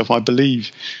saying to myself, I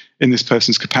believe in this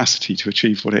person's capacity to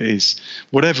achieve what it is,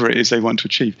 whatever it is they want to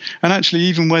achieve, and actually,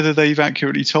 even whether they've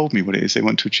accurately told me what it is they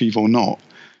want to achieve or not.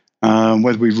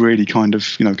 Whether we've really kind of,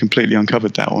 completely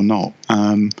uncovered that or not.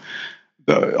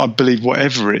 But I believe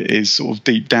whatever it is, sort of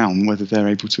deep down, whether they're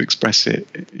able to express it,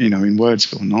 in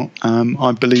words or not,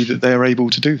 I believe that they're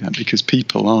able to do that because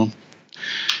people are,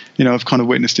 I've kind of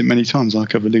witnessed it many times,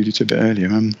 like I've alluded to a bit earlier.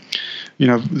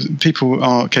 People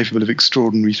are capable of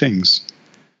extraordinary things.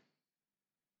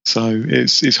 So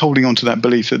it's holding on to that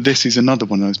belief that this is another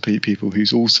one of those people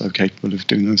who's also capable of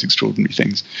doing those extraordinary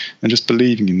things, and just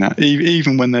believing in that,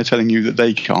 even when they're telling you that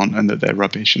they can't and that they're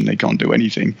rubbish and they can't do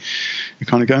anything. You're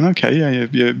kind of going, okay, yeah,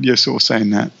 you're sort of saying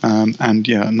that, and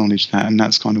acknowledge that, and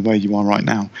that's kind of where you are right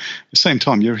now. At the same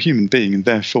time, you're a human being, and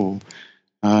therefore,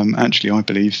 actually, I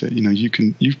believe that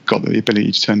you've got the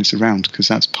ability to turn this around because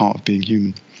that's part of being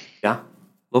human. Yeah,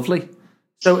 lovely.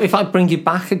 So if I bring you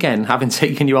back again, having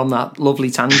taken you on that lovely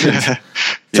tangent,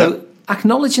 so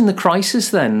acknowledging the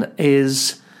crisis then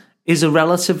is a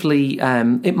relatively,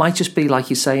 it might just be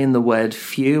like you say in the word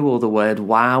phew or the word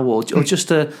wow or just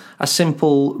a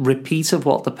simple repeat of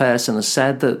what the person has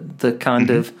said that kind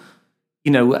of,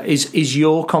 is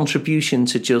your contribution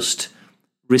to just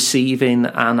receiving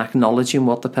and acknowledging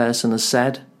what the person has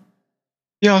said.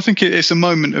 Yeah, I think it's a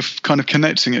moment of kind of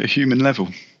connecting at a human level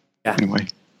in a way.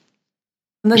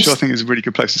 Which I think is a really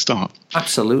good place to start.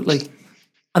 Absolutely.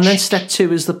 And then step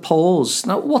 2 is the pause.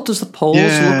 Now, what does the pause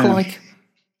look like?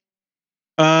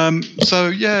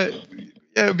 It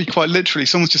would be quite literally.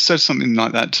 Someone's just said something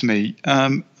like that to me.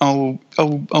 I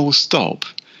will stop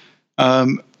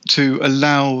to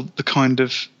allow the kind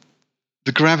of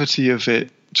the gravity of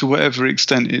it, to whatever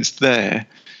extent it's there,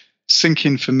 sink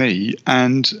in for me,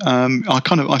 and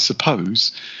I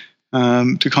suppose.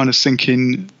 To kind of sink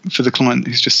in for the client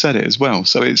who's just said it as well.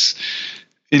 So it's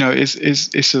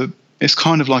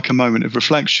kind of like a moment of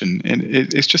reflection.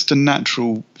 It's just a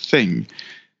natural thing.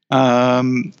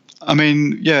 The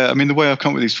way I've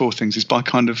come up with these 4 things is by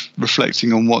kind of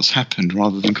reflecting on what's happened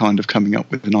rather than kind of coming up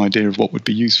with an idea of what would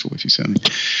be useful, if you see what I mean.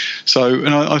 So,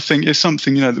 and I think it's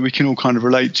something, that we can all kind of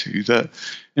relate to, that,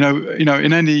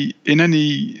 in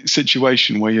any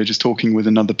situation where you're just talking with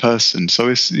another person, so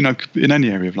it's, in any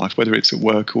area of life, whether it's at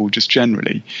work or just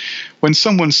generally, when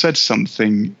someone said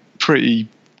something pretty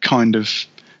kind of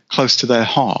close to their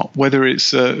heart, whether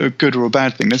it's a good or a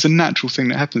bad thing, there's a natural thing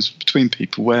that happens between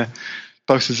people where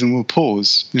both of them will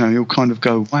pause. You'll kind of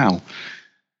go, wow,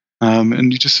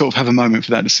 And you just sort of have a moment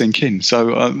for that to sink in.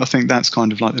 So I think that's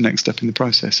kind of like the next step in the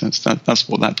process. That's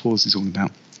what that pause is all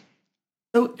about.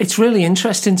 So it's really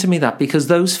interesting to me that, because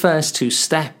those first two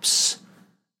steps,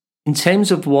 in terms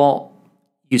of what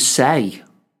you say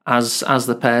as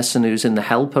the person who's in the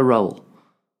helper role,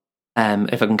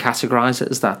 if I can categorise it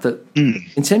as that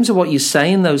in terms of what you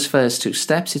say in those first two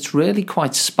steps, it's really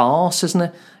quite sparse, isn't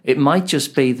it? It might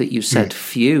just be that you said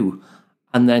few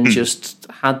and then just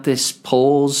had this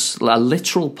pause, a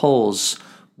literal pause,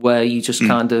 where you just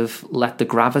kind of let the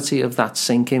gravity of that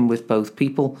sink in with both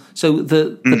people. So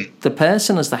the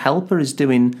person as the helper is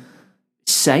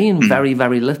saying very,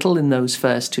 very little in those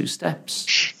first two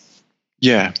steps.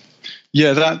 Yeah,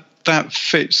 that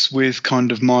fits with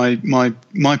kind of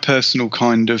my personal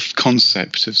kind of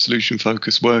concept of solution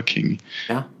focused working.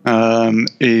 Yeah,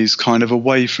 is kind of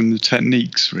away from the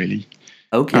techniques, really.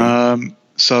 Okay.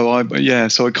 So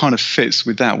it kind of fits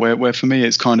with that. Where for me,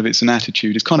 it's an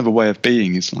attitude. It's kind of a way of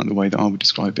being. It's like the way that I would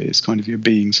describe it. It's kind of your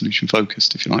being solution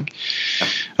focused, if you like.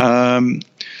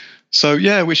 So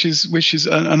yeah, which is,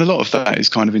 and a lot of that is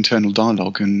kind of internal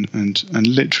dialogue and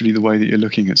literally the way that you're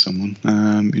looking at someone,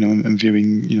 and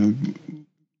viewing,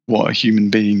 what a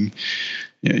human being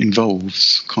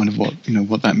involves, kind of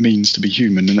what that means to be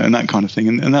human and that kind of thing.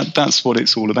 And that's what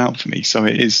it's all about for me. So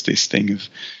it is this thing of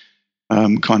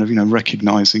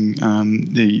recognizing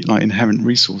the inherent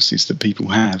resources that people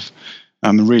have,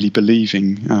 and really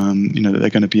believing that they're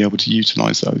going to be able to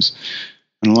utilize those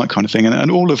and all that kind of thing. And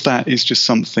all of that is just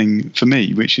something for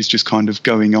me which is just kind of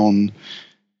going on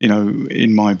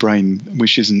in my brain,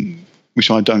 which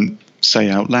I don't say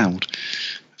out loud.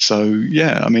 So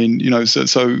yeah, I mean, so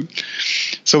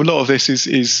a lot of this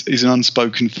is an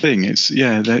unspoken thing. It's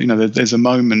there's a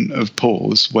moment of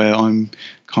pause where I'm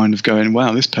kind of going,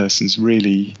 wow, this person's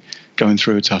really going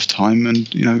through a tough time,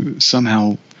 and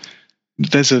somehow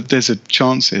there's a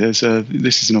chance here.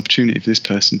 This is an opportunity for this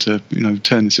person to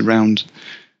turn this around,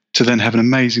 to then have an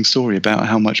amazing story about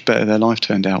how much better their life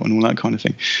turned out and all that kind of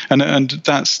thing. And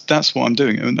that's what I'm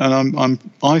doing. And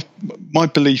my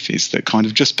belief is that kind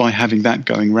of just by having that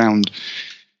going round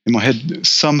in my head,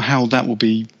 somehow that will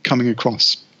be coming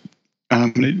across.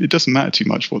 It doesn't matter too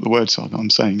much what the words are that I'm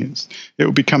saying. It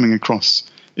will be coming across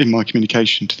in my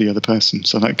communication to the other person.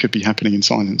 So that could be happening in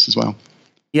silence as well.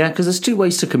 Yeah, because there's two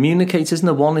ways to communicate, isn't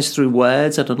there? One is through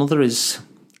words, and another is,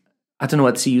 I don't know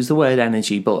whether to use the word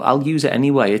energy, but I'll use it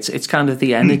anyway. It's kind of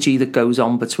the energy that goes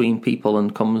on between people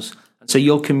and comes. So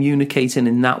you're communicating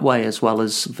in that way as well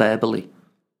as verbally.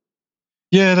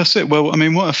 Yeah, that's it. Well, I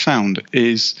mean, what I've found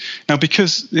is now,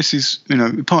 because this is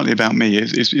partly about me,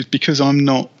 is because I'm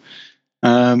not.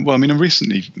 I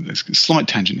recently, there's a slight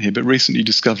tangent here, but recently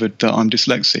discovered that I'm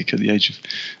dyslexic at the age of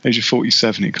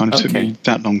 47. It kind of took me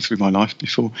that long through my life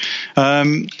before.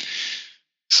 So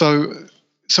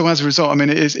as a result, I mean,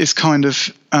 it's kind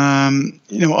of,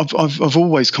 I've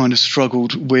always kind of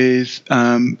struggled with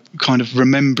kind of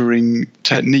remembering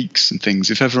techniques and things.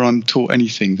 If ever I'm taught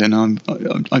anything, then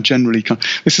I generally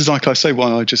this is, like I say,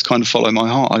 why I just kind of follow my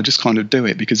heart. I just kind of do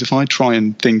it, because if I try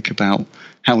and think about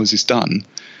how is this done,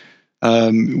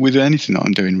 with anything that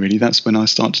I'm doing, really, that's when I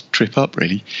start to trip up,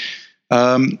 really.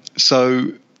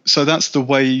 So that's the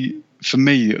way for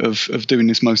me of doing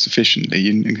this most efficiently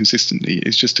and consistently,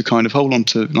 is just to kind of hold on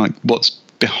to what's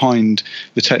behind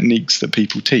the techniques that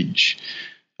people teach.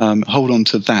 Hold on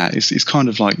to that. It's kind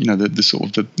of like the sort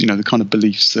of the kind of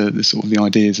beliefs, the sort of the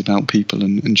ideas about people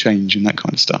and change and that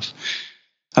kind of stuff.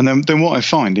 And then what I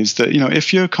find is that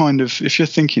if you're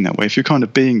thinking that way, if you're kind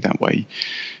of being that way,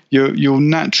 you'll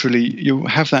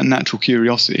have that natural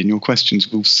curiosity, and your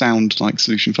questions will sound like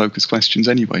solution focused questions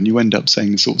anyway, and you end up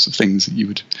saying the sorts of things that you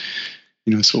would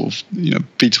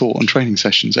be taught on training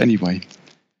sessions anyway.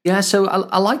 Yeah, so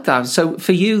I like that. So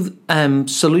for you,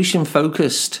 solution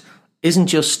focused isn't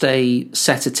just a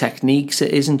set of techniques,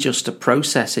 it isn't just a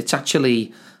process, it's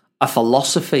actually a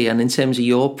philosophy. And in terms of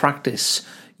your practice,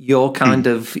 you're kind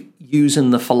of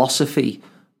using the philosophy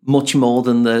much more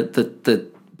than the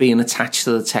being attached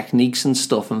to the techniques and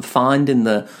stuff, and finding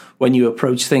that when you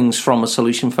approach things from a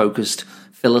solution-focused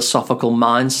philosophical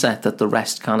mindset, that the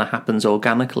rest kind of happens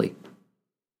organically.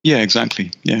 Yeah,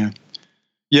 exactly. Yeah.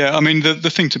 I mean,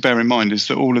 the thing to bear in mind is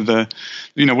that all of the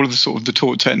sort of the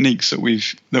taught techniques that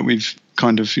we've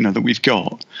kind of that we've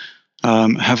got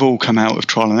have all come out of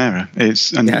trial and error.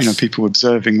 People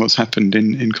observing what's happened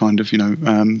in kind of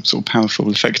sort of powerful,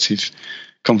 effective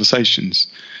conversations.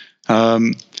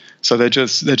 So they're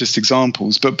just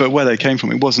examples, but where they came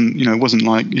from, it wasn't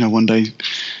like one day.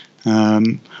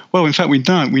 Well, in fact, we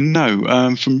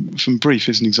know from Brief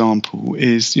as an example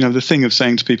is the thing of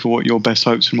saying to people what your best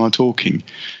hopes from our talking.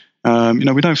 We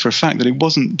know for a fact that it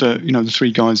wasn't that, the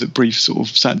three guys at Brief sort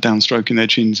of sat down stroking their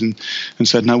chins and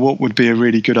said, now what would be a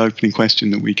really good opening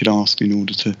question that we could ask in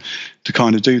order to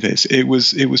kind of do this? It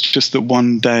was just that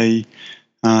one day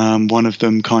one of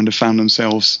them kind of found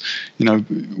themselves,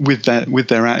 with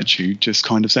their attitude, just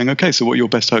kind of saying, okay, so what are your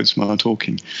best hopes while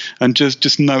talking? And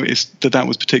just noticed that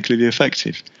was particularly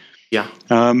effective. Yeah.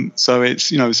 So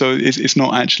it's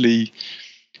not actually,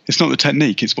 it's not the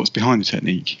technique, it's what's behind the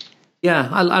technique. Yeah,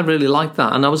 I really like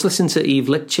that. And I was listening to Eve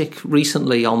Lipchick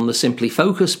recently on the Simply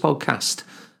Focus podcast,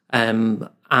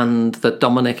 and that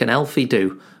Dominic and Elfie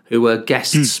do, who were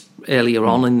guests earlier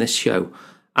on in this show.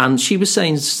 And she was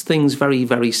saying things very,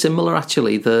 very similar,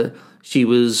 actually, that she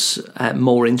was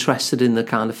more interested in the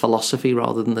kind of philosophy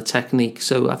rather than the technique.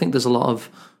 So I think there's a lot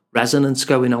of resonance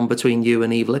going on between you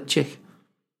and Eve Lipchick.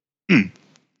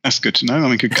 That's good to know.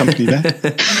 I'm in good company there.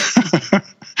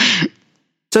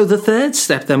 So the third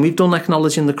step then, we've done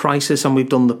acknowledging the crisis and we've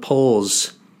done the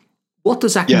pause. What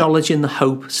does acknowledging the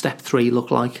hope, step 3,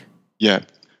 look like? Yeah.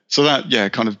 So that,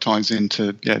 kind of ties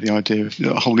into, the idea of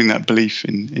holding that belief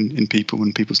in people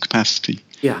and people's capacity.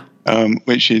 Yeah.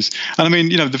 Which is, and I mean,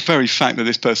 the very fact that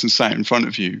this person sat in front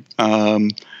of you,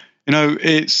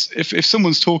 it's, if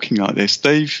someone's talking like this,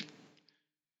 they've,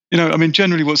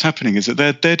 generally what's happening is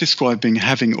that they're describing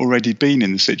having already been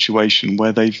in the situation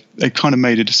where they've kind of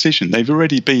made a decision. They've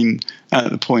already been at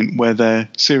the point where they're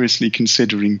seriously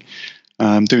considering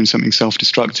doing something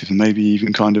self-destructive and maybe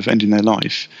even kind of ending their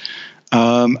life.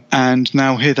 And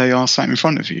now here they are sat in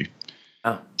front of you.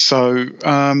 Oh. So,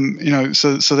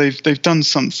 so they've done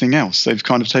something else. They've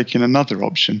kind of taken another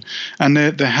option, and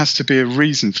there has to be a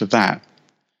reason for that.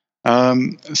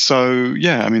 That's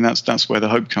where the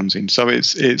hope comes in. So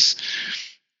it's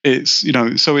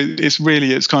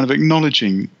kind of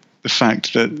acknowledging the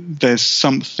fact that there's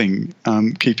something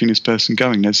keeping this person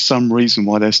going. There's some reason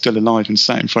why they're still alive and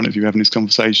sat in front of you having this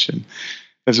conversation.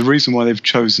 There's a reason why they've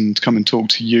chosen to come and talk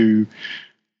to you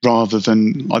rather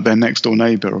than like their next door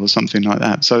neighbour or something like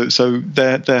that. So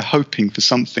they're hoping for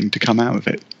something to come out of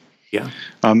it. Yeah.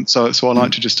 So I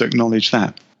like to just acknowledge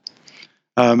that.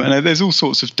 And there's all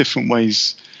sorts of different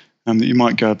ways that you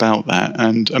might go about that.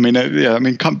 And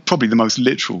probably the most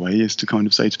literal way is to kind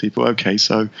of say to people, okay,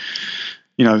 so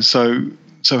having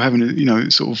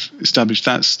sort of established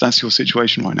that's your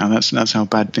situation right now. That's how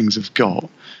bad things have got.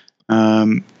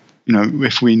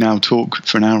 If we now talk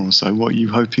for an hour or so, what are you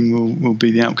hoping will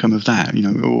be the outcome of that?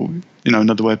 Or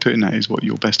another way of putting that is what are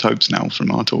your best hopes now from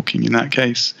our talking in that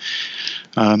case.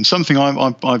 Something I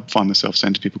find myself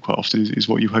saying to people quite often is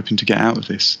what you're hoping to get out of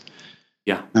this.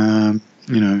 Yeah.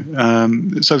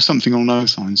 So something along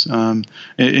those lines.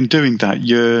 In doing that,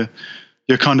 you're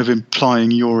kind of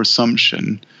implying your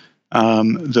assumption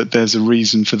that there's a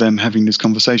reason for them having this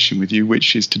conversation with you,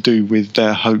 which is to do with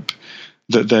their hope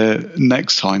that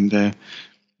next time they're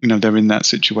in that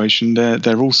situation,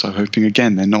 they're also hoping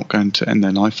again they're not going to end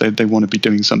their life. They want to be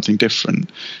doing something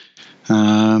different,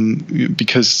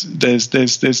 because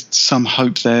there's some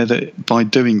hope there that by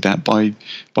doing that, by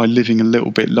living a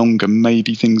little bit longer,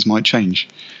 maybe things might change.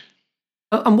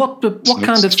 And what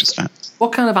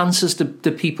kind of answers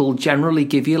do people generally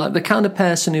give you? Like the kind of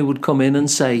person who would come in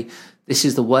and say, "This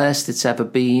is the worst it's ever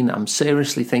been. I'm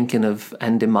seriously thinking of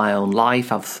ending my own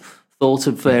life. I've thought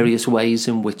of various ways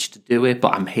in which to do it,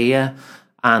 but I'm here."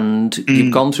 And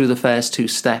you've gone through the first 2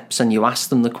 steps and you ask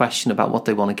them the question about what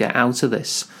they want to get out of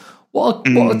this. What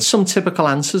are some typical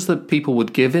answers that people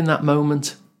would give in that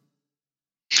moment?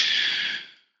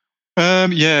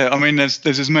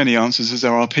 There's as many answers as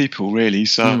there are people, really.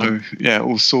 So,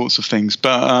 all sorts of things.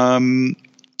 But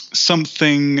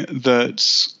something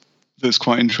that's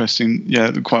quite interesting,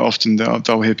 quite often that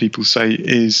I'll hear people say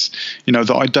is, that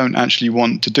I don't actually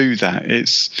want to do that.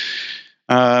 It's,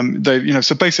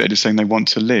 so basically just saying they want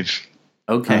to live.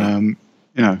 Okay.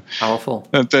 Powerful.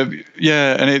 And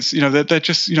it's, they're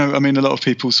just, a lot of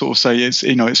people sort of say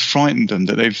it's frightened them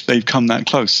that they've come that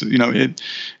close. Even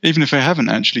if they haven't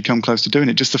actually come close to doing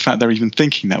it, just the fact they're even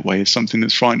thinking that way is something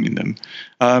that's frightening them.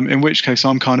 In which case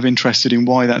I'm kind of interested in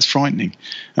why that's frightening.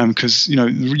 Because,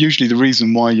 usually the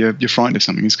reason why you're frightened of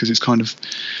something is because it's kind of,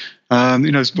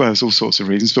 there's all sorts of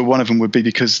reasons, but one of them would be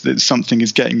because something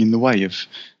is getting in the way of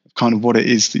kind of what it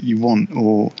is that you want,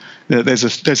 or there's a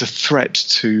threat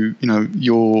to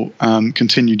your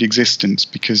continued existence,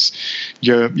 because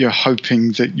you're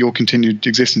hoping that your continued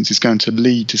existence is going to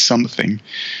lead to something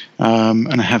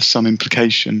and have some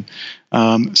implication.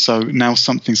 So now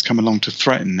something's come along to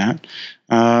threaten that,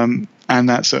 and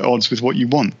that's at odds with what you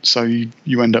want. So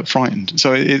you end up frightened.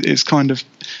 So it's kind of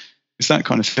it's that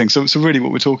kind of thing. So really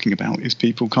what we're talking about is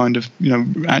people kind of,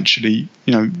 actually,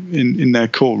 in their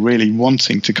core really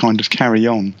wanting to kind of carry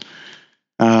on,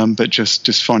 but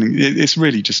just finding it's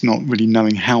really just not really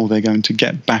knowing how they're going to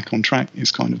get back on track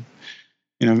is kind of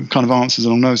answers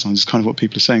along those lines is kind of what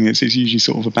people are saying. It's usually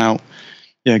sort of about,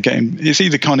 it's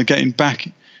either kind of getting back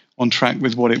on track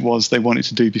with what it was they wanted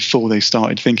to do before they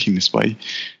started thinking this way,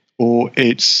 or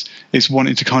it's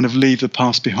wanting to kind of leave the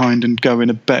past behind and go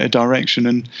in a better direction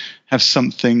and have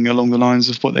something along the lines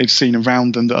of what they've seen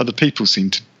around them that other people seem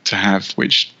to have,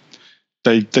 which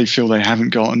they feel they haven't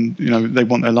got, and they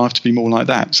want their life to be more like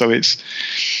that. So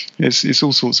it's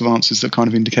all sorts of answers that kind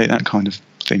of indicate that kind of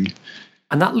thing.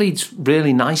 And that leads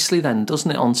really nicely then, doesn't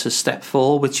it, on to step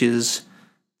 4, which is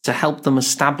to help them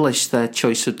establish their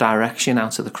choice of direction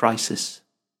out of the crisis.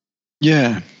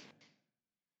 Yeah,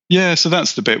 so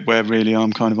that's the bit where really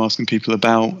I'm kind of asking people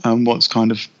about what's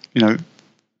kind of,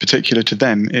 particular to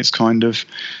them. It's kind of,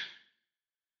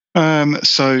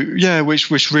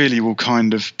 which really will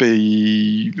kind of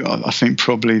be, I think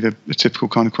probably the typical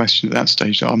kind of question at that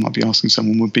stage that I might be asking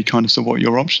someone would be kind of, so what are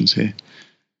your options here?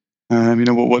 What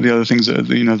are the other things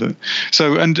that,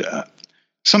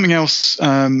 something else,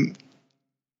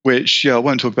 which I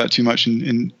won't talk about too much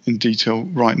in detail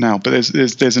right now, but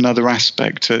there's another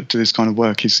aspect to this kind of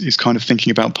work is kind of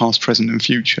thinking about past, present, and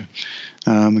future,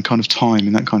 and kind of time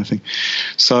and that kind of thing.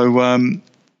 So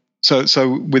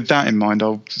with that in mind,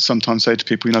 I'll sometimes say to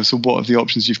people, so what are the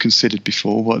options you've considered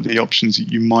before? What are the options that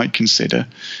you might consider?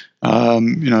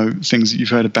 Things that you've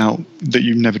heard about that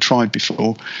you've never tried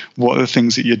before. What are the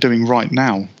things that you're doing right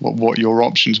now? What are your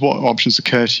options? What options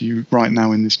occur to you right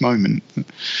now in this moment?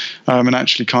 And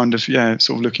actually kind of, sort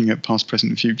of looking at past, present,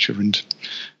 and future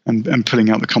and pulling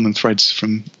out the common threads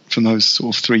from those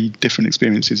sort of 3 different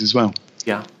experiences as well.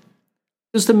 Yeah.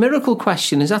 Does the miracle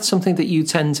question, is that something that you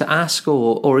tend to ask,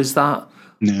 or is that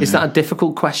a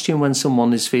difficult question when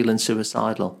someone is feeling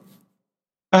suicidal?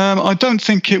 I don't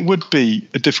think it would be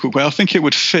a difficult way. I think it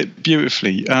would fit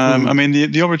beautifully. I mean,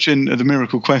 the origin of the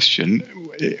miracle question,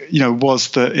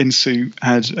 was that Insu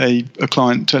had a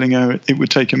client telling her it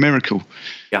would take a miracle.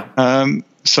 Yeah.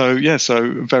 So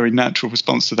a very natural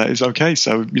response to that is, okay,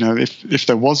 so, if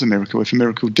there was a miracle, if a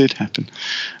miracle did happen.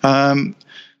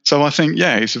 So I think,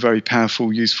 it's a very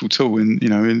powerful, useful tool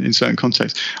in certain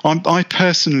contexts. I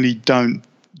personally don't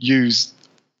use.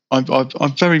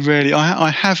 I very rarely. I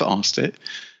have asked it,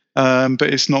 but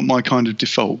it's not my kind of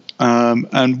default.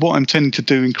 And what I'm tending to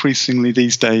do increasingly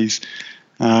these days,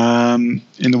 in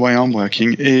the way I'm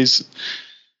working, is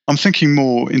I'm thinking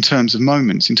more in terms of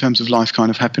moments, in terms of life kind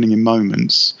of happening in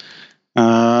moments.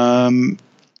 And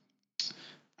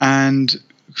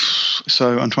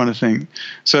so I'm trying to think.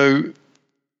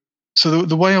 So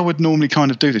the way I would normally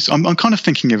kind of do this, I'm kind of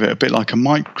thinking of it a bit like a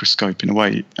microscope in a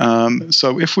way.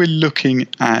 So if we're looking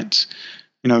at,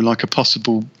 like a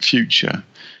possible future,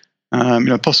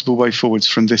 possible way forwards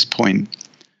from this point,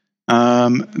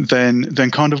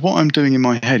 then kind of what I'm doing in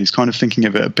my head is kind of thinking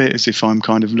of it a bit as if I'm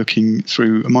kind of looking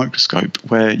through a microscope,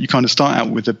 where you kind of start out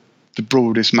with the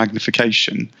broadest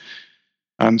magnification.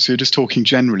 So you're just talking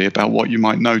generally about what you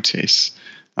might notice.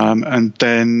 And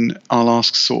then I'll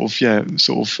ask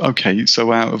okay,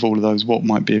 so out of all of those, what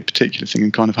might be a particular thing,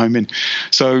 and kind of home in.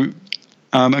 So,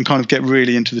 and kind of get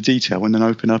really into the detail, and then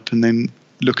open up and then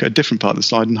look at a different part of the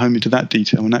slide and home into that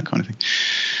detail and that kind of thing.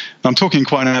 I'm talking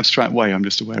quite an abstract way, I'm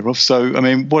just aware of. So, I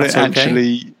mean, what it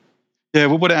actually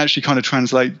kind of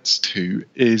translates to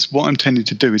is, what I'm tending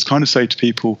to do is kind of say to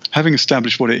people, having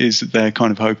established what it is that they're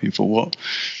kind of hoping for, what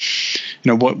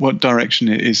direction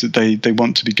it is that they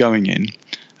want to be going in.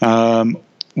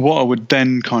 What I would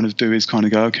then kind of do is kind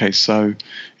of go, okay, so,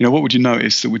 what would you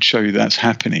notice that would show you that's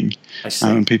happening? I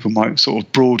see. People might sort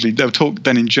of broadly, they'll talk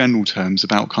then in general terms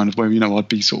about kind of where, I'd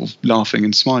be sort of laughing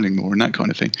and smiling more and that kind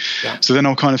of thing. Yeah. So then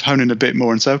I'll kind of hone in a bit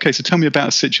more and say, okay, so tell me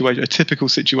about a typical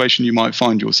situation you might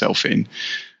find yourself in,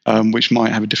 which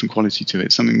might have a different quality to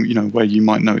it. Something, where you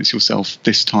might notice yourself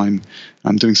this time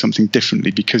doing something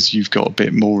differently because you've got a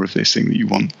bit more of this thing that you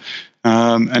want.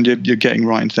 And you're getting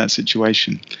right into that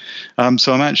situation.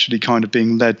 So I'm actually kind of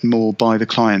being led more by the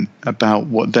client about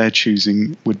what they're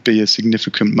choosing would be a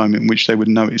significant moment in which they would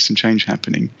notice some change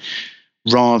happening,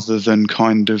 rather than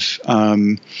kind of,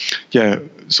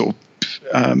 sort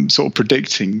of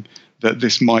predicting that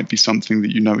this might be something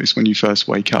that you notice when you first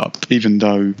wake up, even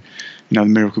though, the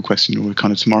miracle question or the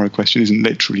kind of tomorrow question isn't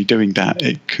literally doing that.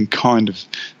 It can kind of,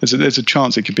 there's a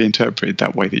chance it could be interpreted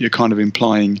that way, that you're kind of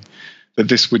implying that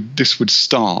this would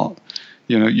start,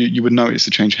 you would notice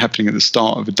the change happening at the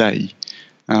start of a day,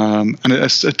 And a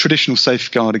traditional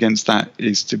safeguard against that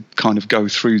is to kind of go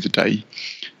through the day.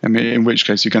 I mean, in which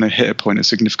case you're going to hit a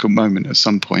significant moment at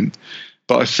some point.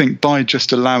 But I think by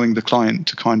just allowing the client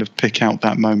to kind of pick out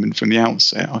that moment from the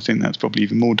outset, I think that's probably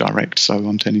even more direct. So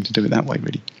I'm tending to do it that way,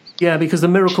 really. Yeah, because the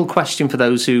miracle question, for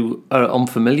those who are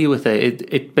unfamiliar with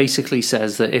it basically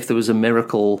says that if there was a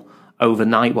miracle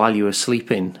overnight while you were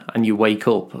sleeping and you wake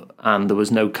up and there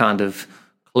was no kind of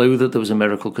clue that there was a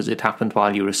miracle because it happened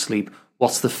while you were asleep,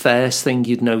 what's the first thing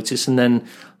you'd notice? And then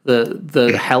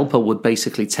the helper would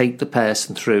basically take the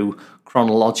person through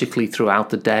chronologically throughout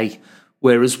the day.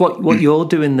 Whereas what you're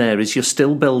doing there is you're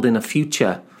still building a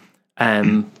future,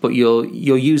 but you're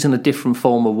using a different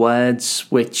form of words,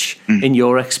 which in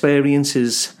your experience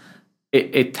is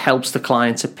it helps the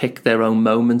client to pick their own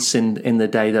moments in the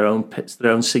day, their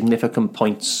own significant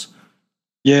points.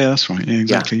 Yeah, that's right. Yeah,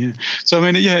 exactly. Yeah. So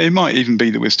I mean, it might even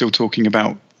be that we're still talking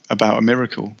about a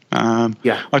miracle.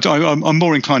 I'm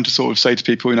more inclined to sort of say to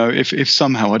people, if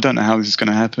somehow, I don't know how this is going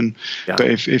to happen, but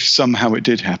if somehow it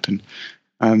did happen,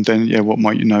 then what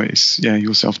might you notice?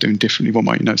 Yourself doing differently. What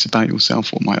might you notice about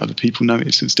yourself? What might other people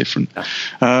notice that's different?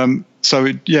 So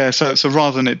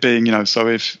rather than it being, so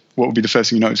if what would be the first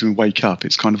thing you notice when you wake up,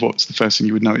 it's kind of what's the first thing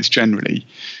you would notice generally,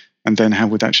 and then how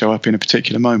would that show up in a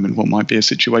particular moment? What might be a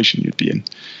situation you'd be in?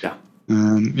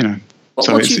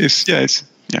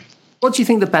 What do you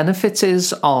think the benefit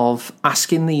is of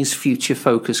asking these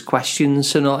future-focused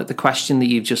questions? So not like the question that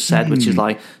you've just said, which is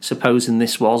like, supposing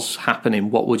this was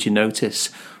happening, what would you notice?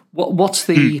 What's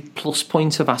the plus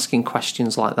point of asking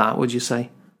questions like that, would you say?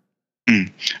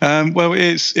 Well,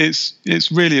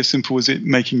 it's really as simple as it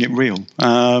making it real.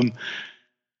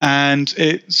 And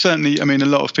it certainly, I mean, a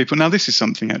lot of people. Now, this is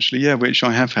something actually, which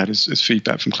I have had as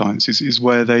feedback from clients is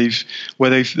where they've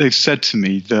said to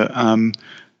me that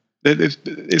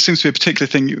it seems to be a particular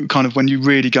thing, kind of when you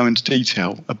really go into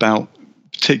detail about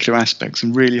particular aspects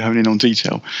and really hone in on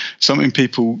detail. Something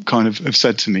people kind of have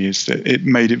said to me is that it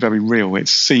made it very real. It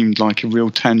seemed like a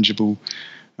real tangible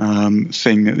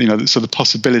thing. So the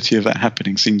possibility of that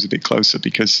happening seems a bit closer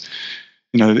because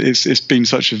it's been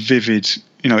such a vivid.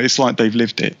 It's like they've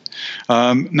lived it.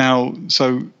 Now,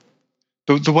 so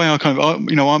the way I kind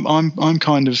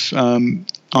of,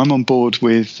 I'm on board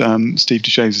with Steve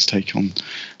DeShaze's take on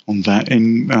that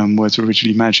in Words Were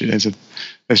Originally Magic.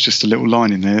 There's just a little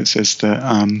line in there that says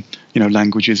that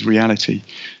language is reality.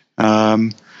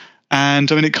 And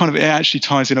I mean, it actually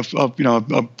ties in. I've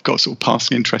got sort of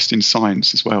passing interest in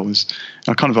science as well. As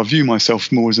I view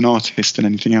myself more as an artist than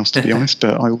anything else, to be honest.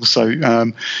 But I also,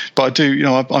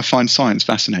 I find science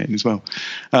fascinating as well.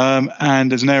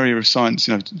 And there's an area of science,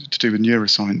 to do with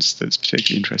neuroscience that's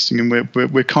particularly interesting. And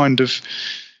we're kind of,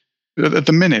 at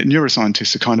the minute,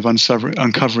 neuroscientists are kind of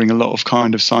uncovering a lot of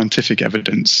kind of scientific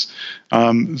evidence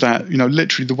that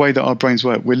literally the way that our brains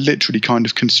work, we're literally kind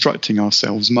of constructing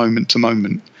ourselves moment to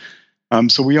moment.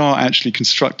 So we are actually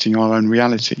constructing our own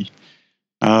reality.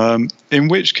 In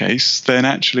which case, then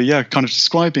actually, kind of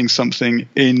describing something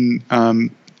in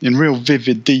real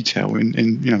vivid detail,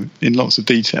 in lots of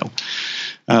detail,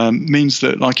 means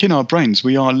that, like in our brains,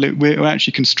 we're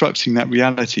actually constructing that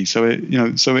reality. So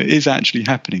it is actually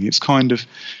happening. It's kind of,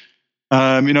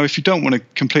 if you don't want to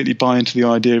completely buy into the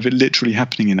idea of it literally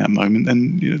happening in that moment,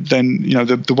 then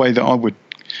the way that I would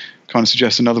kind of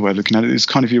suggest another way of looking at it is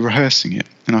kind of you're rehearsing it,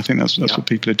 and I think that's what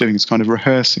people are doing. Is kind of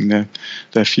rehearsing their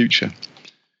future.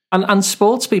 And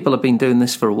sports people have been doing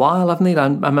this for a while, haven't they? I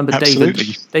remember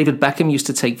David Beckham used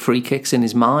to take free kicks in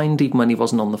his mind even when he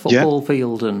wasn't on the football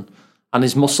field, and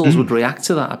his muscles would react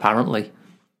to that, apparently.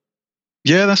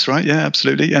 Yeah, that's right. Yeah,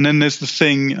 absolutely. And then there's the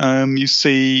thing you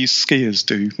see skiers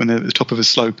do when they're at the top of a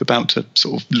slope about to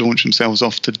sort of launch themselves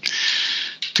off to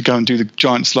go and do the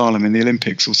giant slalom in the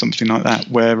Olympics or something like that,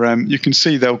 where you can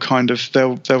see they'll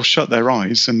shut their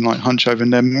eyes and like hunch over,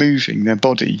 and they're moving their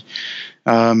body,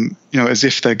 as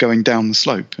if they're going down the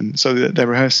slope, and so they're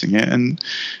rehearsing it, and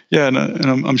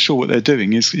I'm sure what they're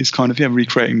doing is kind of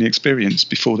recreating the experience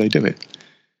before they do it.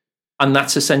 And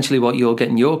that's essentially what you're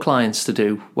getting your clients to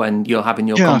do when you're having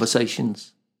your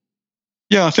conversations.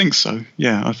 Yeah, I think so.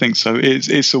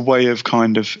 It's a way of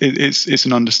kind of it's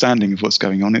an understanding of what's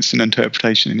going on. It's an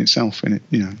interpretation in itself, at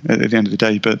the end of the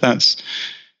day. But that's,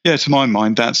 to my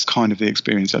mind, that's kind of the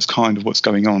experience. That's kind of what's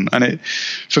going on. And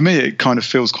for me, it kind of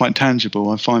feels quite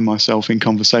tangible. I find myself in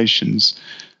conversations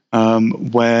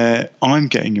where I'm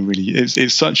getting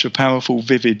it's such a powerful,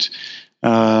 vivid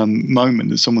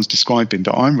moment that someone's describing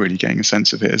that I'm really getting a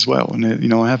sense of it as well. And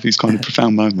I have these kind of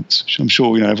profound moments, which I'm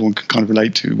sure everyone can kind of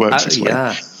relate to. Works this way.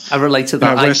 I relate to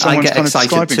that. Where I get kind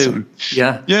excited of too. something.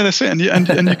 Yeah, that's it, and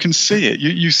you can see it.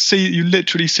 You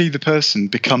literally see the person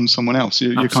become someone else.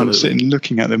 You're kind of sitting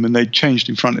looking at them, and they changed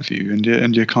in front of you,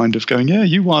 and you're kind of going, yeah,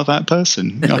 you are that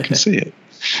person. I can see it.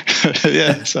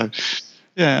 Yeah, so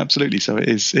yeah, absolutely. So it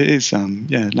is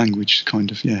language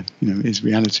kind of is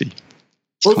reality.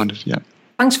 It's kind of.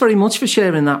 Thanks very much for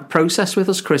sharing that process with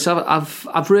us, Chris.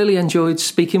 I've really enjoyed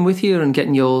speaking with you and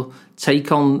getting your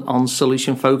take on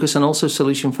solution focus, and also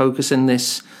solution focus in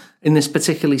this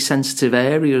particularly sensitive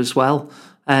area as well.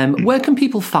 Where can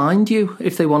people find you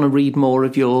if they want to read more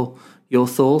of your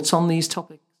thoughts on these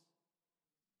topics?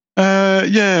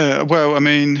 Well, I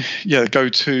mean, go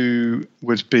to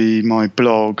would be my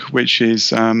blog, which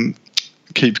is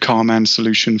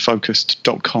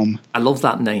keepcalmandsolutionfocused.com. I love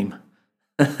that name.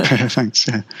 Thanks.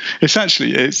 Yeah, it's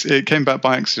actually it came back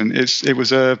by accident. It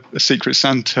was a Secret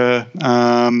Santa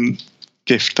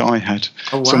gift that I had.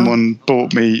 Oh, wow. Someone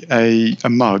bought me a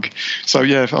mug. So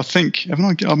I think I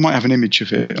might have an image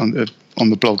of it on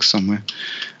the blog somewhere.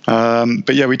 But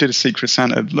we did a Secret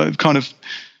Santa kind of.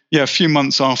 A few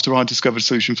months after I discovered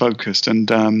Solution Focused, and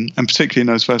particularly in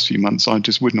those first few months, I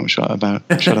just would not shut up about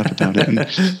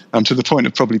it, and to the point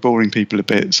of probably boring people a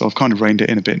bit. So I've kind of reined it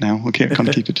in a bit now. I kind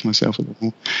of keep it to myself a bit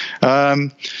more.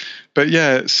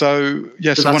 So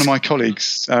one of my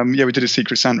colleagues, we did a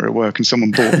Secret Santa at work, and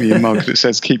someone bought me a mug that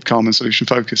says "Keep Calm and Solution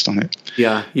Focused" on it.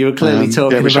 Yeah, you were clearly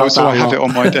talking about that. So I have it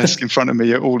on my desk in front of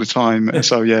me all the time.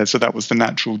 So that was the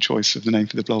natural choice of the name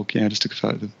for the blog. Yeah, I just took a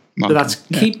photo of the mug. So that's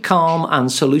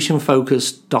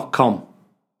keepcalmandsolutionfocused.com.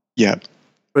 Yeah,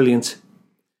 brilliant.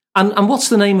 And what's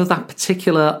the name of that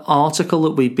particular article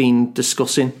that we've been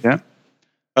discussing? Yeah.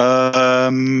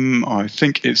 I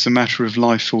think it's a matter of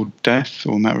life or death,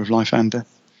 or a matter of life and death.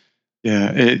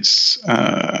 Yeah, it's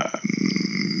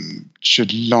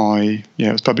July. Yeah,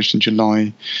 it was published in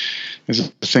July. There's a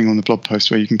thing on the blog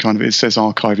post where you can it says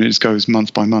archive, and it just goes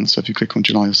month by month. So if you click on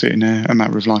July, you'll see it in there, a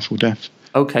matter of life or death.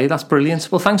 Okay, that's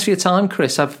brilliant. Well, thanks for your time,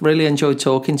 Chris. I've really enjoyed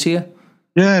talking to you.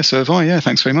 Yeah, so have I. Yeah,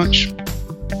 thanks very much.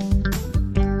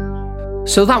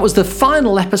 So that was the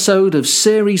final episode of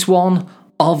Series 1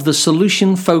 of the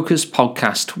Solution Focus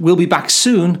podcast. We'll be back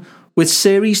soon with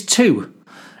Series 2.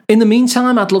 In the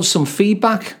meantime, I'd love some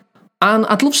feedback, and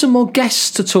I'd love some more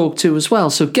guests to talk to as well.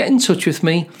 So get in touch with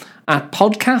me at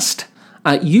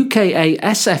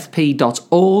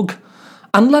podcast@ukasfp.org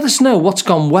and let us know what's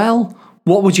gone well,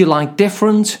 what would you like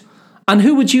different, and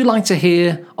who would you like to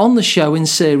hear on the show in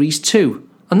Series 2.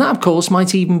 And that, of course,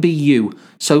 might even be you.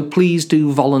 So please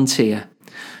do volunteer.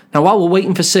 Now, while we're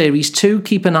waiting for Series 2,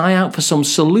 keep an eye out for some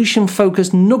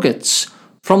solution-focused nuggets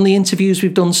from the interviews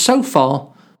we've done so far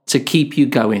to keep you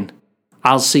going.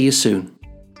 I'll see you soon.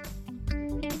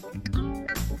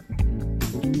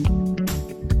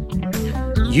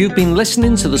 You've been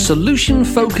listening to the Solution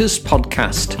Focused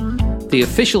podcast, the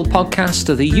official podcast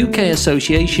of the UK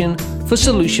Association for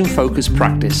Solution Focused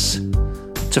Practice.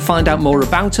 To find out more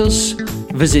about us,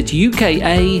 visit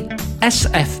ukasfp.org.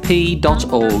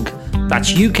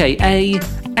 That's ukasfp.org.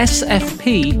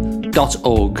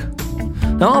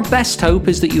 Now, our best hope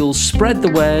is that you'll spread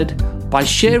the word by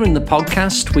sharing the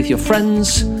podcast with your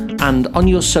friends and on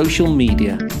your social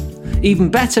media. Even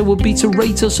better would be to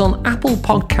rate us on Apple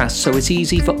Podcasts so it's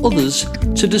easy for others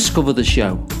to discover the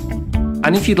show.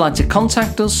 And if you'd like to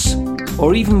contact us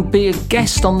or even be a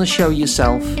guest on the show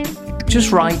yourself,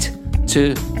 just write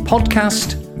to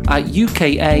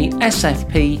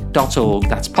podcast@ukasfp.org.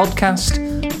 That's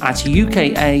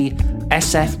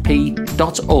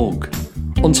podcast@ukasfp.org.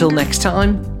 Until next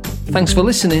time, thanks for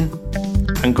listening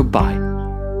and goodbye.